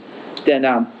 and then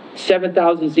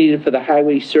 $7,000 is needed for the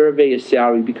highway surveyor's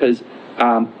salary because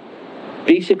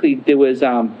basically there was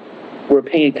we're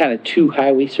paying kind of 2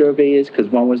 highway surveyors because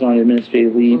one was on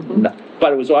administrative leave,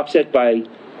 but it was offset by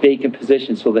vacant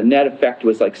positions, so the net effect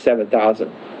was like $7,000.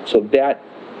 So that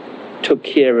took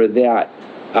care of that.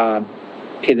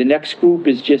 Okay, the next group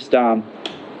is just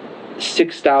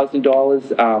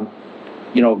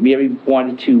 $6,000. Mary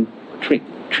wanted to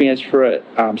transfer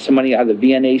some money out of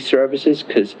the VNA services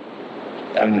because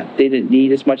they didn't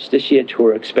need as much this year to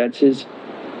her expenses.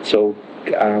 So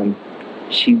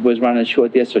she was running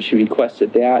short there, so she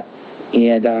requested that.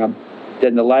 And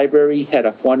then the library had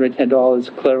a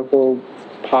 $410 clerical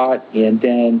part, and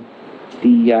then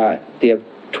they have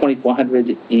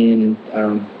 $2,400 in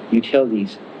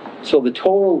utilities. So the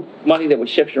total money that was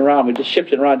shifting around, we're just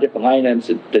shifting around different line items.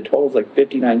 The total's like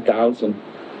 $59,000.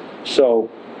 So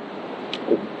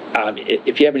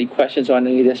if you have any questions on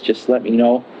any of this, just let me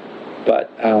know.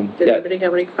 But Did anybody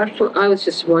have any questions? I was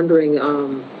just wondering,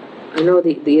 I know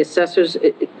the assessors,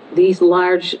 these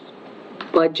large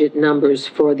budget numbers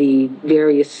for the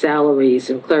various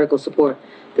salaries and clerical support,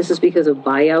 this is because of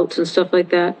buyouts and stuff like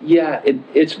that? Yeah,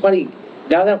 it's funny.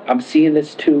 Now that I'm seeing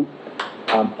this too,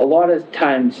 a lot of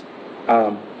times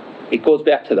it goes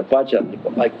back to the budget.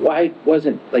 Like, why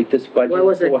wasn't like this budget? Why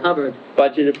wasn't it covered?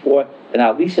 Budgeted for?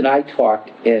 And Lisa and I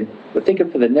talked, and we're thinking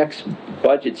for the next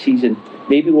budget season,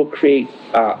 maybe we'll create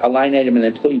a line item in the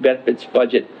employee benefits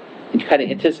budget and kind of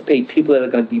anticipate people that are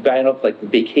going to be buying up like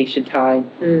vacation time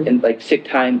and like sick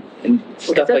time and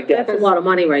stuff like that. That's a lot of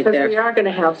money right there. Because we are going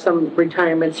to have some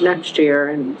retirements next year,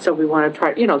 and so we want to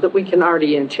try, that we can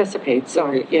already anticipate,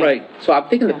 so, yeah. Right, so I'm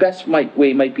thinking the best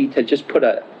way might be to just put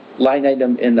a line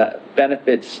item in the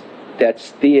benefits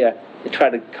that's there and try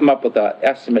to come up with an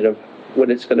estimate of what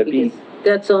it's going to be.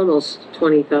 That's almost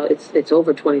 $20,000, it's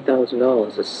over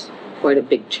 $20,000. It's quite a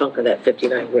big chunk of that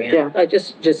 59 grand. Yeah. I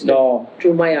just No.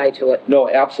 drew my eye to it. No,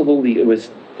 absolutely. It was,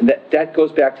 that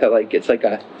goes back to like, it's like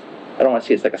I don't want to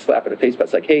say it's like a slap in the face, but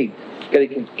it's like, hey,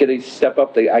 gotta step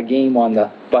up our game on the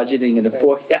budgeting and the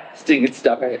forecasting and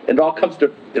stuff. Right. And it all comes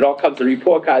to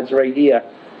report cards right here,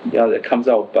 that comes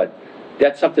out. But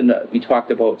that's something that we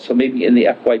talked about. So maybe in the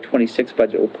FY26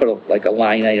 budget, we'll put a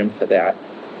line item for that.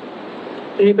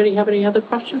 Anybody have any other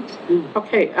questions?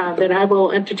 Okay, then I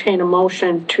will entertain a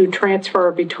motion to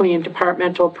transfer between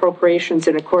departmental appropriations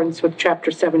in accordance with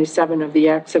Chapter 77 of the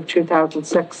Acts of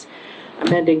 2006,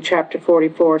 amending Chapter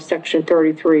 44, Section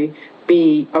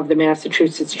 33B of the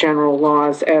Massachusetts General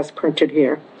Laws as printed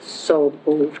here. So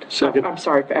moved. Second. I'm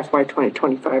sorry, for FY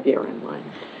 2025 year-end line.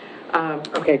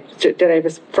 Okay, did I have a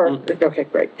first? Okay,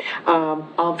 great.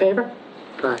 All in favor?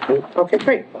 Aye. Okay,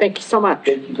 great. Thank you so much.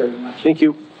 Thank you very much. Thank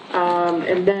you.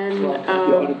 And then, The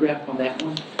autograph on that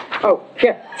one? oh,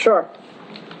 yeah, sure.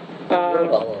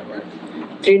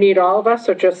 Do you need all of us,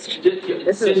 or just,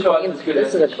 This is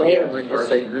a clean one, just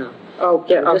so you know. oh,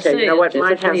 yeah, I'm just okay, you know what, saying,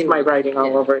 mine it's a has clean my one. writing all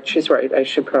Yeah. over it, she's right, I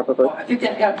should probably. I think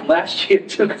that happened last year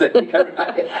too, because I think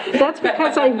That's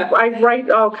because I write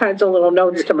all kinds of little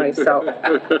notes to myself,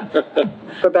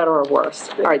 for better or worse.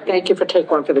 All right, thank you for taking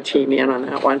one for the team, Ian, on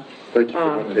that one. Thank you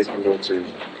for taking notes,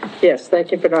 Ian. Yes,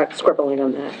 thank you for not scribbling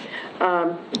on that.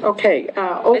 Okay,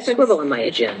 I scribble on my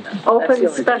agenda. That's the open only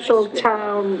special thing.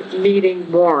 town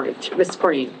meeting warrant, Ms.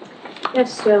 Green.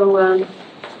 Yes, so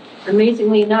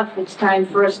amazingly enough, it's time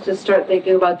for us to start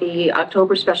thinking about the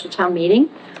October special town meeting,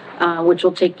 which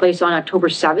will take place on October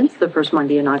 7th, the first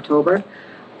Monday in October.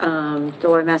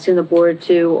 So I'm asking the board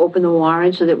to open the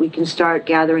warrant so that we can start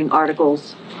gathering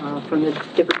articles from the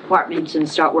different departments and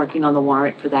start working on the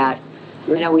warrant for that.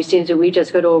 I know we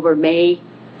just got over May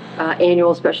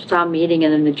annual special town meeting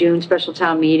and then the June special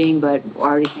town meeting, but we're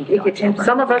already thinking October.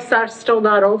 Some of us are still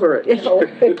not over it.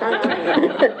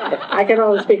 I can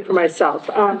only speak for myself.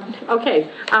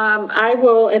 I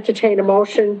will entertain a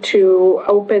motion to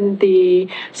open the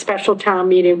special town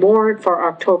meeting warrant for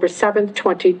October 7th,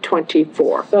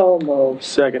 2024. So moved.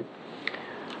 Second.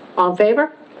 All in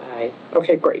favor? Aye.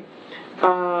 Okay, great.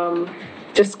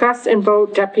 Discuss and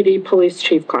vote deputy police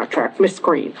chief contract. Ms.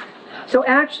 Green. So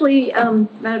actually,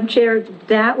 Madam Chair,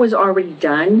 that was already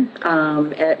done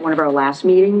at one of our last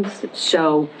meetings,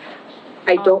 so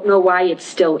I don't know why it's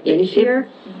still in here.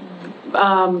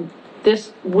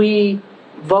 We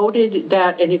voted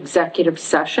that in executive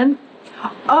session.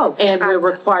 Oh. And we're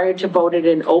required to vote it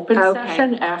in open Okay.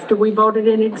 session after we voted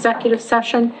in executive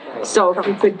session. So if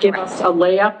you could give us a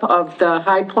layup of the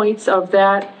high points of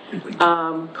that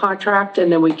contract,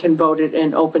 and then we can vote it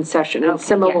in open session. And Okay,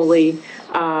 similarly,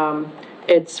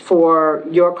 it's for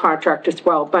your contract as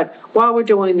well. But while we're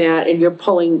doing that and you're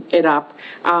pulling it up,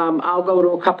 I'll go to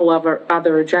a couple of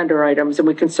other agenda items and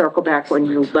we can circle back when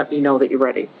you let me know that you're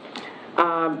ready.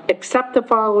 Accept the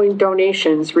following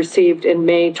donations received in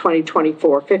May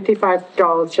 2024.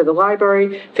 $55 to the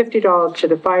library, $50 to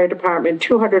the fire department,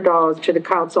 $200 to the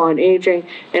Council on Aging,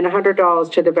 and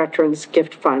 $100 to the Veterans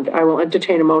Gift Fund. I will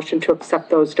entertain a motion to accept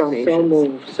those donations. So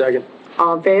moved. Second.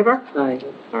 All in favor? Aye.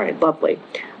 All right, lovely.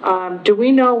 Do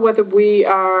we know whether we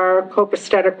are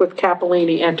copacetic with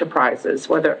Capellini Enterprises,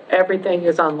 whether everything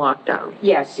is on lockdown?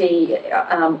 Yes,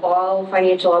 all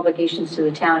financial obligations to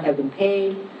the town have been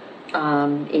paid.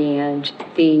 And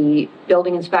the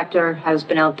building inspector has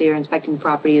been out there inspecting the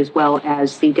property as well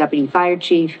as the deputy fire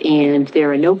chief, and there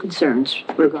are no concerns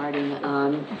regarding,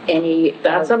 any.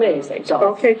 That's amazing.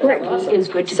 Okay, great. Is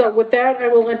good to So go. with that, I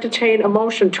will entertain a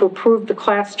motion to approve the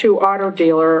Class 2 auto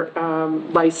dealer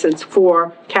license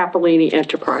for Capellini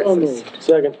Enterprises.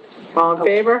 Second. All in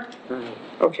favor?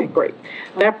 Okay, great.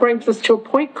 That brings us to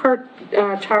appoint Kurt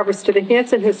Tarvis to the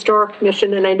Hanson Historic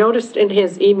Commission, and I noticed in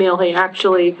his email, he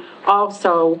actually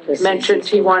also mentioned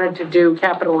he wanted to do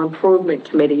Capital Improvement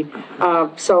Committee.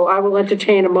 So I will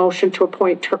entertain a motion to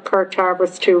appoint Kurt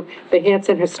Tarvis to the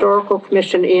Hanson Historical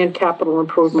Commission and Capital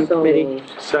Improvement Committee.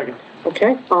 Second.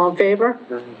 Okay, all in favor?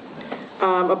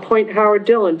 Appoint Howard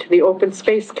Dillon to the Open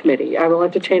Space Committee. I will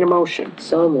entertain a motion.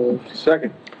 So moved.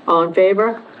 Second. All in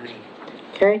favor?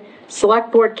 Okay.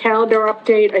 Select Board calendar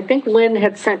update. I think Lynn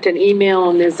had sent an email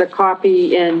and there's a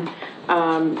copy in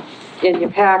your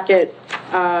packet.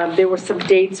 There were some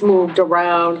dates moved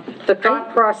around. The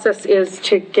thought process is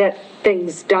to get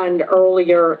things done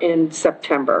earlier in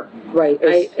September. Right.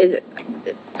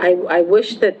 I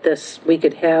wish that we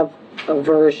could have a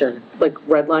version. Like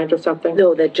redlined or something?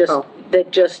 No, that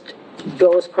just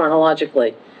goes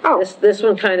chronologically. Oh. This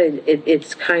one kind of,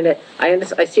 it's kind of,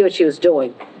 I see what she was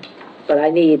doing, but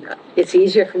it's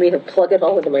easier for me to plug it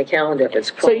all into my calendar if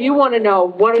it's. So you want to know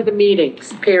what are the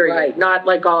meetings, period, Right. not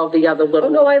like all the other little.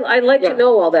 Oh, no, I like Yeah. to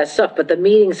know all that stuff, but the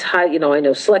meetings, I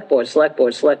know select board.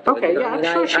 Okay, yeah, I'm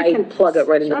sure she can. Plug it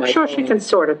right into my. I'm sure she can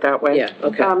sort it that way. Yeah,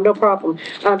 okay. No problem.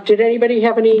 Did anybody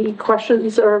have any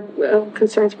questions or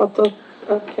concerns about the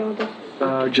calendar?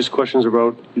 Just questions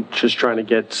about just trying to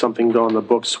get something on the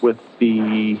books with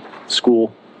the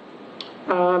school.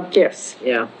 Yes.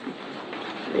 Yeah.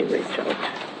 Let me reach out.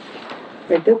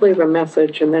 I did leave a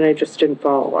message and then I just didn't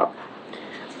follow up.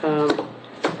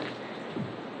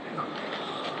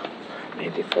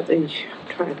 Maybe for I'm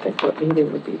trying to think what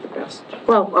meeting would be the best.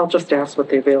 Well, I'll just ask what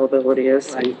the availability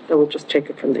is and then we'll just take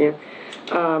it from there.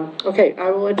 Okay,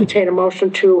 I will entertain a motion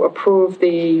to approve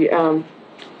the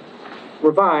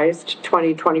revised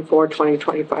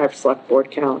 2024-2025 Select Board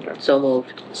calendar. So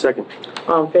moved. Second.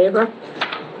 All in favor?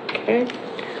 Okay.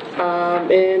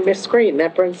 And Ms. Green,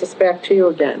 that brings us back to you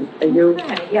again. Are you?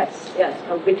 Okay, yes,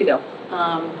 I'm good to go.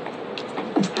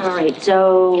 All right,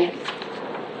 so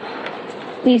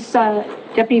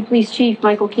Deputy Police Chief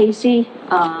Michael Casey,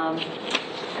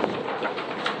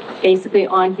 basically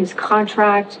on his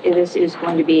contract, this is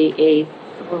going to be a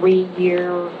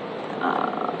 3-year,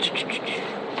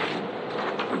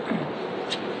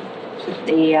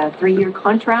 a 3-year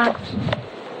contract.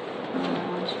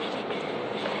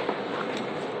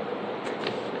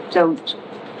 So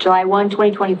July 1,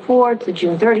 2024 to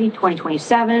June 30,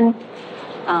 2027.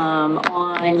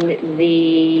 On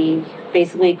the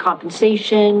basically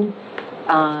compensation,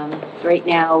 right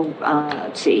now,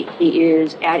 let's see, he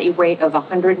is at a rate of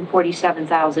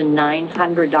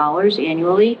 $147,900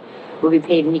 annually. Will be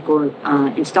paid in equal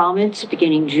installments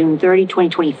beginning June 30,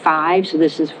 2025. So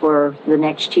this is for the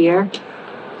next year.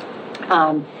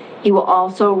 He will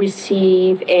also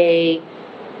receive a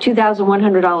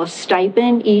 $2,100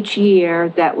 stipend each year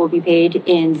that will be paid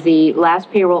in the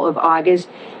last payroll of August.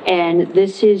 And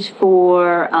this is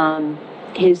for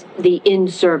the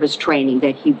in-service training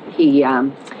that he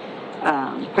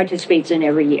participates in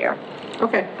every year.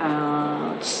 Okay.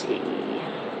 Let's see.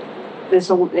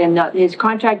 His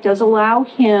contract does allow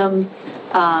him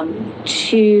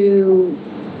to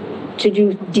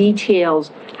do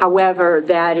details. However,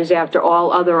 that is after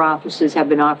all other offices have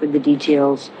been offered the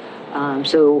details.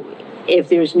 So if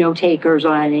there's no takers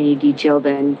on any detail,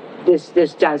 then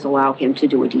this does allow him to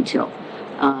do a detail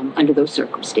under those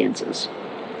circumstances.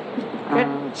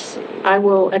 Let's see. I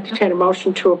will entertain a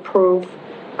motion to approve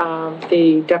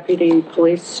the Deputy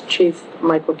Police Chief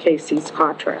Michael Casey's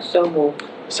contract. So moved.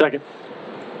 Second.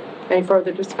 Any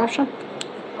further discussion?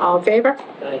 All in favor?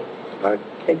 Aye. Aye.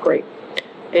 Okay, great.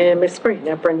 And Ms. Green,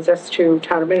 that brings us to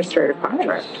Town Administrator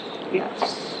contract.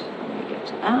 Yes. Let me get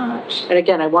to that. And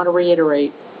again, I want to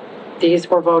reiterate, these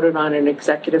were voted on in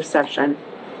executive session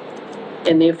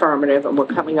in the affirmative, and we're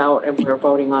coming out and we're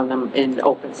voting on them in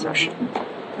open session.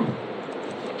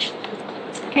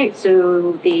 Okay,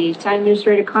 so the town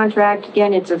administrator contract,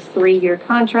 again, it's a 3-year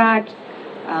contract,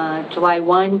 July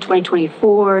 1,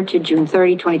 2024 to June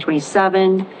 30,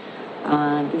 2027.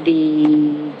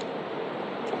 The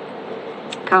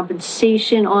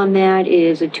compensation on that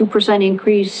is a 2%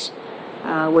 increase,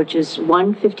 which is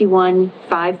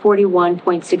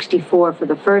 $151,541.64 for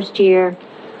the first year,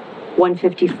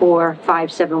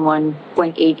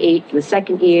 $154,571.88 for the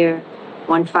second year,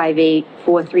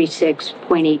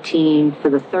 $158,436.18 for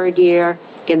the third year.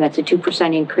 Again, that's a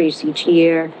 2% increase each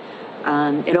year.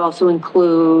 It also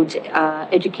includes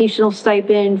educational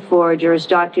stipend for a Juris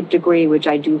Doctorate degree, which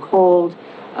I do hold,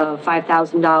 of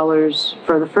 $5,000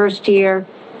 for the first year,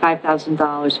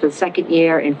 $5,000 for the second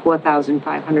year, and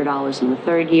 $4,500 in the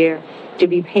third year, to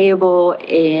be payable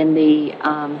in the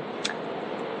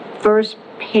first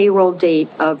payroll date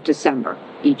of December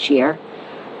each year.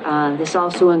 This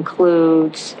also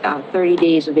includes 30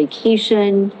 days of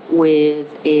vacation with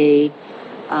a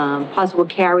possible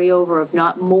carryover of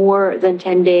not more than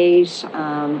 10 days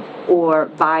or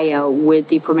buyout with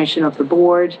the permission of the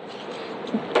board.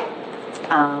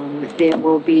 There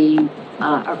will be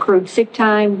accrued sick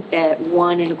time at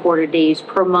 1.25 days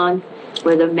per month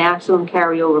with a maximum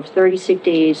carryover of 30 sick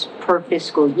days per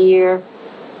fiscal year.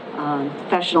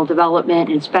 Professional development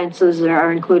and expenses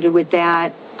are included with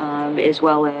that, as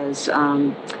well as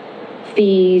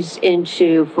fees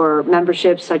for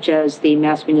memberships such as the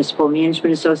Mass Municipal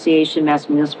Management Association, Mass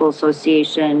Municipal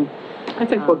Association. I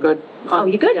think we're good. Oh,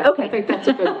 you're good? Yeah, Okay. I think that's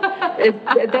a good,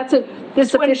 that's a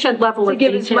sufficient level to of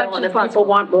give as detail, much and as if people possible.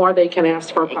 want more, they can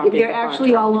ask for a copy of the They're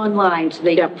actually contract. all online, so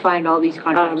they Yep. can find all these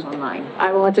contracts online.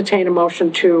 I will entertain a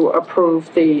motion to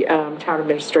approve the town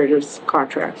administrator's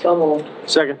contract. So moved.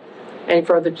 Second. Any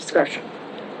further discussion?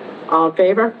 All in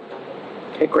favor?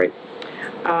 Okay, great.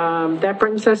 That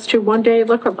brings us to one-day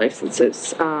liquor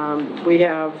licenses. We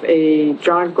have a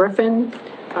John Griffin,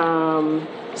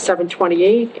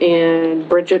 7/28, and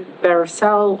Bridget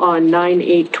Baricel on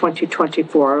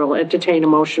 9/8/2024. I will entertain a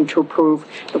motion to approve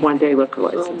the one-day liquor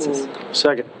licenses.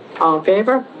 Second. All in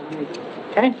favor?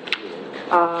 Okay.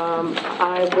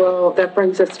 That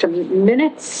brings us to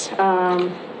minutes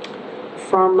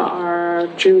from our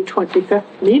June 25th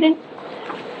meeting.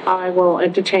 I will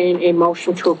entertain a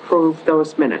motion to approve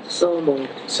those minutes. So moved.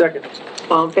 Second.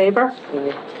 All in favor?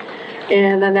 Aye.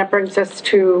 And then that brings us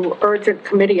to urgent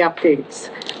committee updates.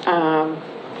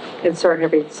 Insert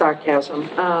heavy sarcasm.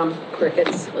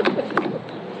 Crickets.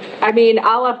 I mean,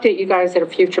 I'll update you guys at a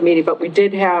future meeting, but we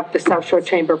did have the South Shore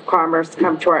Chamber of Commerce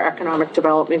come to our Economic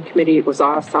Development Committee. It was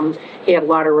awesome. He had a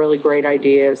lot of really great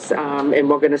ideas, and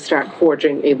we're going to start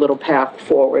forging a little path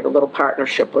forward, a little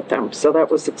partnership with them. So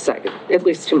that was exciting, at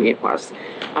least to me it was.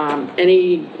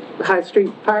 Any High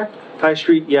Street Park? High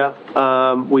Street, yeah.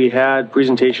 We had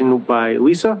presentation by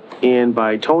Lisa and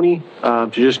by Tony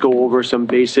to just go over some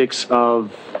basics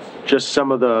of just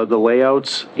some of the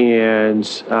layouts, and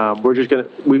we're just gonna,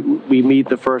 we meet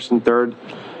the first and third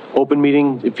open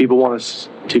meeting. If people want us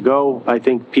to go, I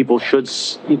think people should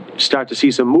start to see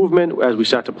some movement as we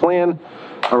start to plan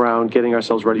around getting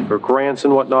ourselves ready for grants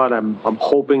and whatnot. I'm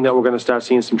hoping that we're gonna start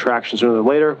seeing some traction sooner than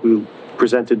later. We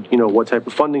presented, what type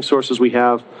of funding sources we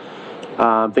have,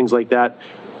 things like that.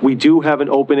 We do have an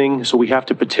opening, so we have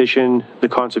to petition the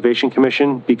Conservation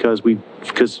Commission because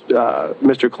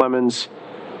Mr. Clemens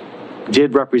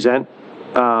did represent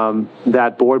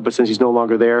that board, but since he's no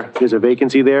longer there, there's a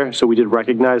vacancy there. So we did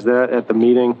recognize that at the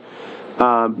meeting,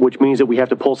 which means that we have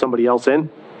to pull somebody else in.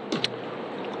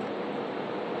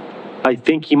 I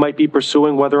think he might be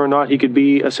pursuing whether or not he could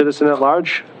be a citizen at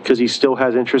large, because he still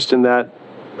has interest in that,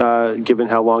 given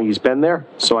how long he's been there.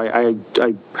 So I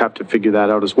have to figure that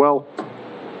out as well.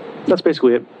 That's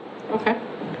basically it. Okay.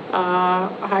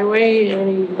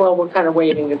 Highway, well, we're kind of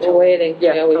waiting We're until. waiting.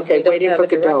 Yeah, we okay, don't waiting have for a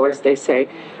director. Godot, as they say.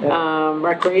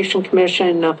 Recreation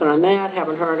Commission, nothing on that,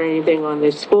 haven't heard anything on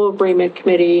the School Agreement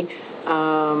Committee.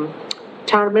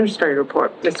 Town Administrator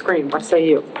Report, Ms. Green, what say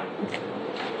you?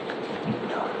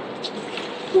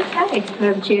 Okay,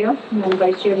 Madam Chair, Madam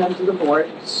Vice Chair, members of the board.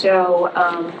 So,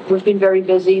 we've been very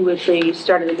busy with the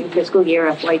start of the new fiscal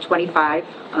year, FY25.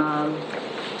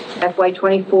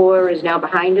 FY24 is now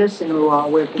behind us, and we're all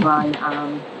working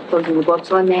on, closing the books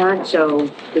on that.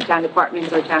 So the town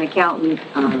departments, our town accountant,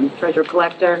 treasurer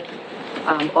collector,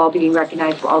 all being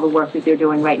recognized for all the work that they're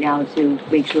doing right now to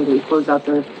make sure that we close out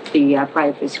the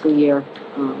prior fiscal year,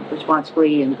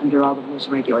 responsibly and under all the rules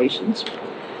and regulations.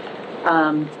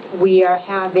 We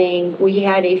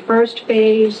had a first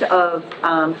phase of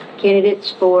candidates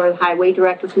for the highway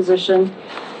director position.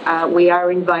 We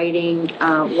are inviting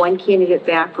one candidate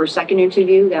back for a second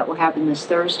interview. That will happen this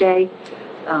Thursday.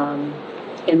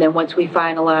 And then once we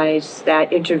finalize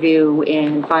that interview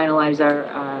and finalize our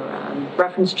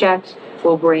reference checks,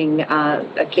 we'll bring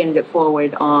a candidate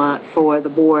forward for the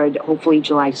board, hopefully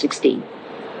July 16th.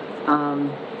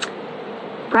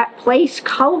 Pratt Place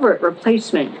culvert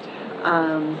replacement.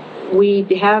 We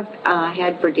have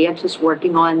had Verdantis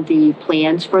working on the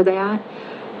plans for that.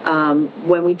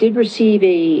 When we did receive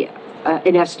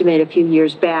an estimate a few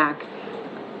years back,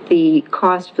 the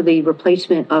cost for the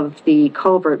replacement of the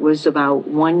culvert was about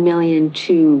 $1 million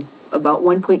to about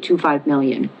 $1.25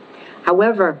 million.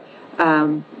 However,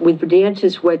 with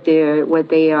Verdantis, what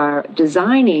they are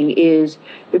designing is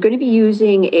they're going to be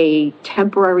using a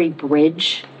temporary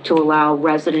bridge to allow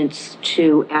residents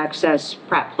to access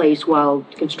Pratt Place while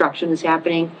construction is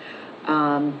happening.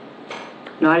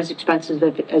 Not as expensive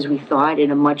as we thought,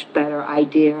 and a much better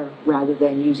idea rather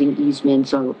than using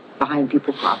easements or behind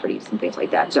people's properties and things like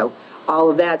that. So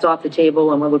all of that's off the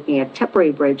table, and we're looking at a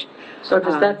temporary bridge. So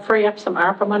does that free up some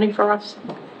ARPA money for us?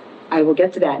 I will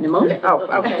get to that in a moment. Oh,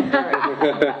 okay, all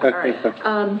right. All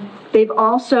right. They've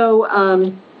also,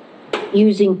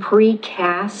 using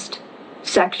precast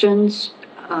sections,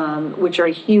 which are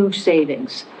huge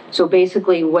savings. So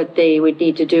basically what they would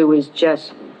need to do is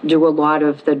just do a lot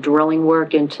of the drilling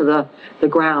work into the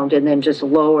ground and then just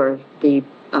lower the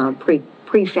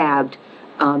prefabbed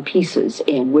pieces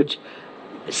in, which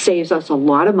saves us a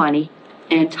lot of money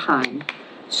and time.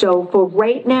 So for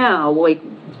right now, like,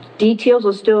 details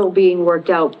are still being worked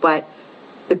out, but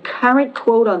the current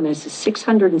quote on this is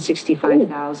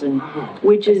 $665,000,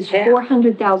 which is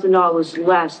 $400,000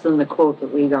 less than the quote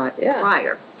that we got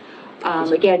prior.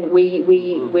 Again,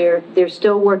 they're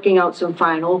still working out some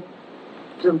final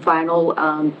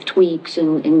tweaks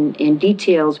and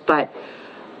details, but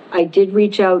I did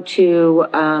reach out to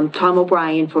Tom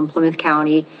O'Brien from Plymouth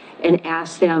County and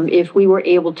asked them if we were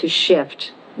able to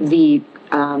shift the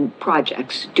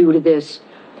projects due to this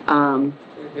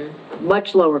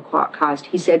much lower cost.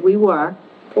 He said we were.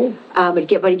 Cool.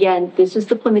 But again, this is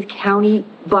the Plymouth County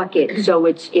bucket, so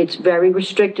it's very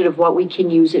restricted of what we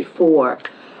can use it for.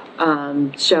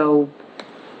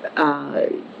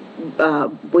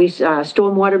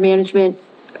 Stormwater management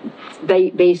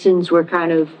basins were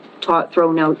kind of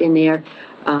thrown out in there.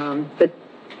 But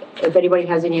if anybody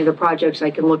has any other projects,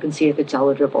 I can look and see if it's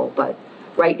eligible. But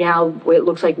right now, it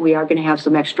looks like we are going to have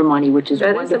some extra money, which is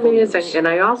wonderful. That is amazing. And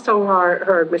I also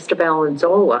heard Mr.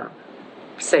 Valenzola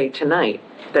say tonight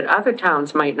that other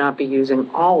towns might not be using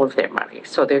all of their money,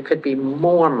 so there could be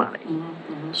more money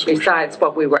besides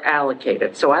what we were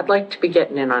allocated. So I'd like to be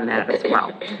getting in on that as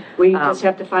well. We just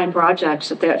have to find projects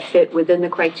that fit within the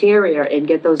criteria and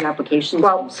get those applications.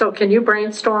 Well, so can you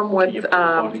brainstorm with,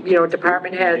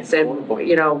 department heads and,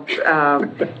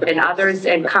 and others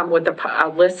and come with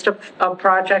a list of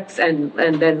projects and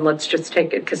then let's just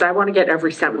take it, because I want to get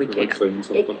every cent we can.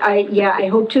 I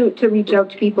hope to reach out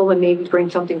to people and maybe bring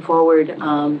something forward,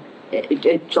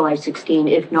 July 16,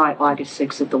 if not August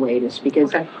 6 at the latest,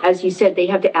 because as you said, they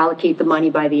have to allocate the money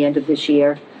by the end of this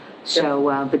year. So,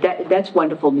 but that's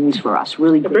wonderful news for us,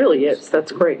 really. It really is.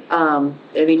 That's great.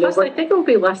 Plus, I think it will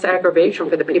be less aggravation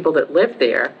for the people that live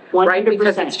there, 100%. right?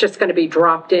 Because it's just going to be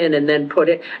dropped in and then put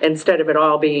it, instead of it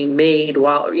all being made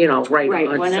while, right on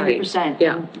site. 100%.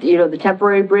 Yeah. And, the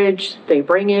temporary bridge, they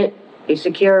bring it, they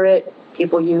secure it,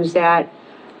 people use that.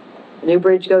 The new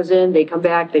bridge goes in, they come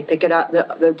back, they pick it up,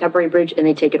 the temporary bridge, and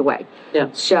they take it away. Yeah.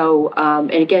 So, and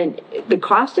again, the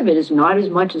cost of it is not as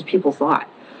much as people thought.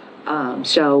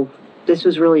 So this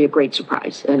was really a great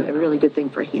surprise and a really good thing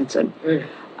for Hanson.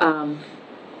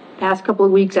 Past couple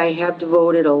of weeks, I have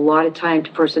devoted a lot of time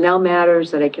to personnel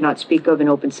matters that I cannot speak of in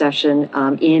open session,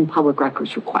 and public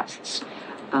records requests.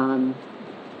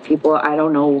 People, I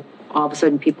don't know, all of a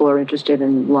sudden people are interested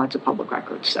in lots of public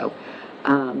records, so.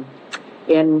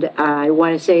 And I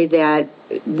want to say that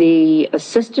the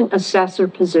assistant assessor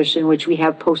position, which we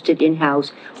have posted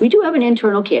in-house, we do have an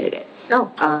internal candidate.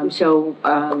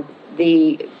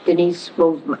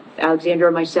 Alexandra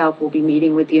and myself will be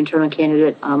meeting with the internal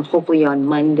candidate, hopefully on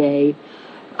Monday.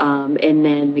 And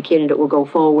then the candidate will go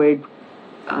forward,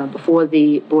 before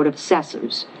the Board of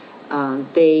Assessors.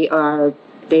 They are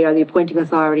the appointing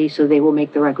authority, so they will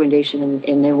make the recommendation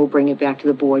and then we'll bring it back to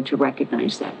the board to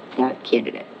recognize that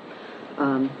candidate.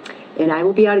 And I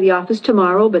will be out of the office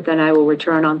tomorrow, but then I will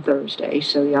return on Thursday.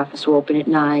 So the office will open at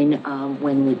 9,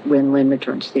 when Lynn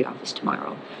returns to the office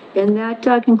tomorrow. And that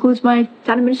concludes my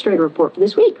town administrator report for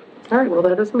this week. All right, well,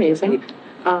 that is amazing.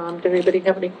 Did anybody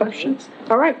have any questions?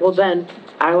 All right, well then,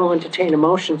 I will entertain a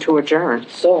motion to adjourn.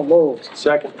 So moved.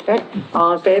 Second. Okay,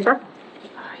 all in favor?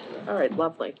 All right,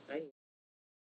 lovely.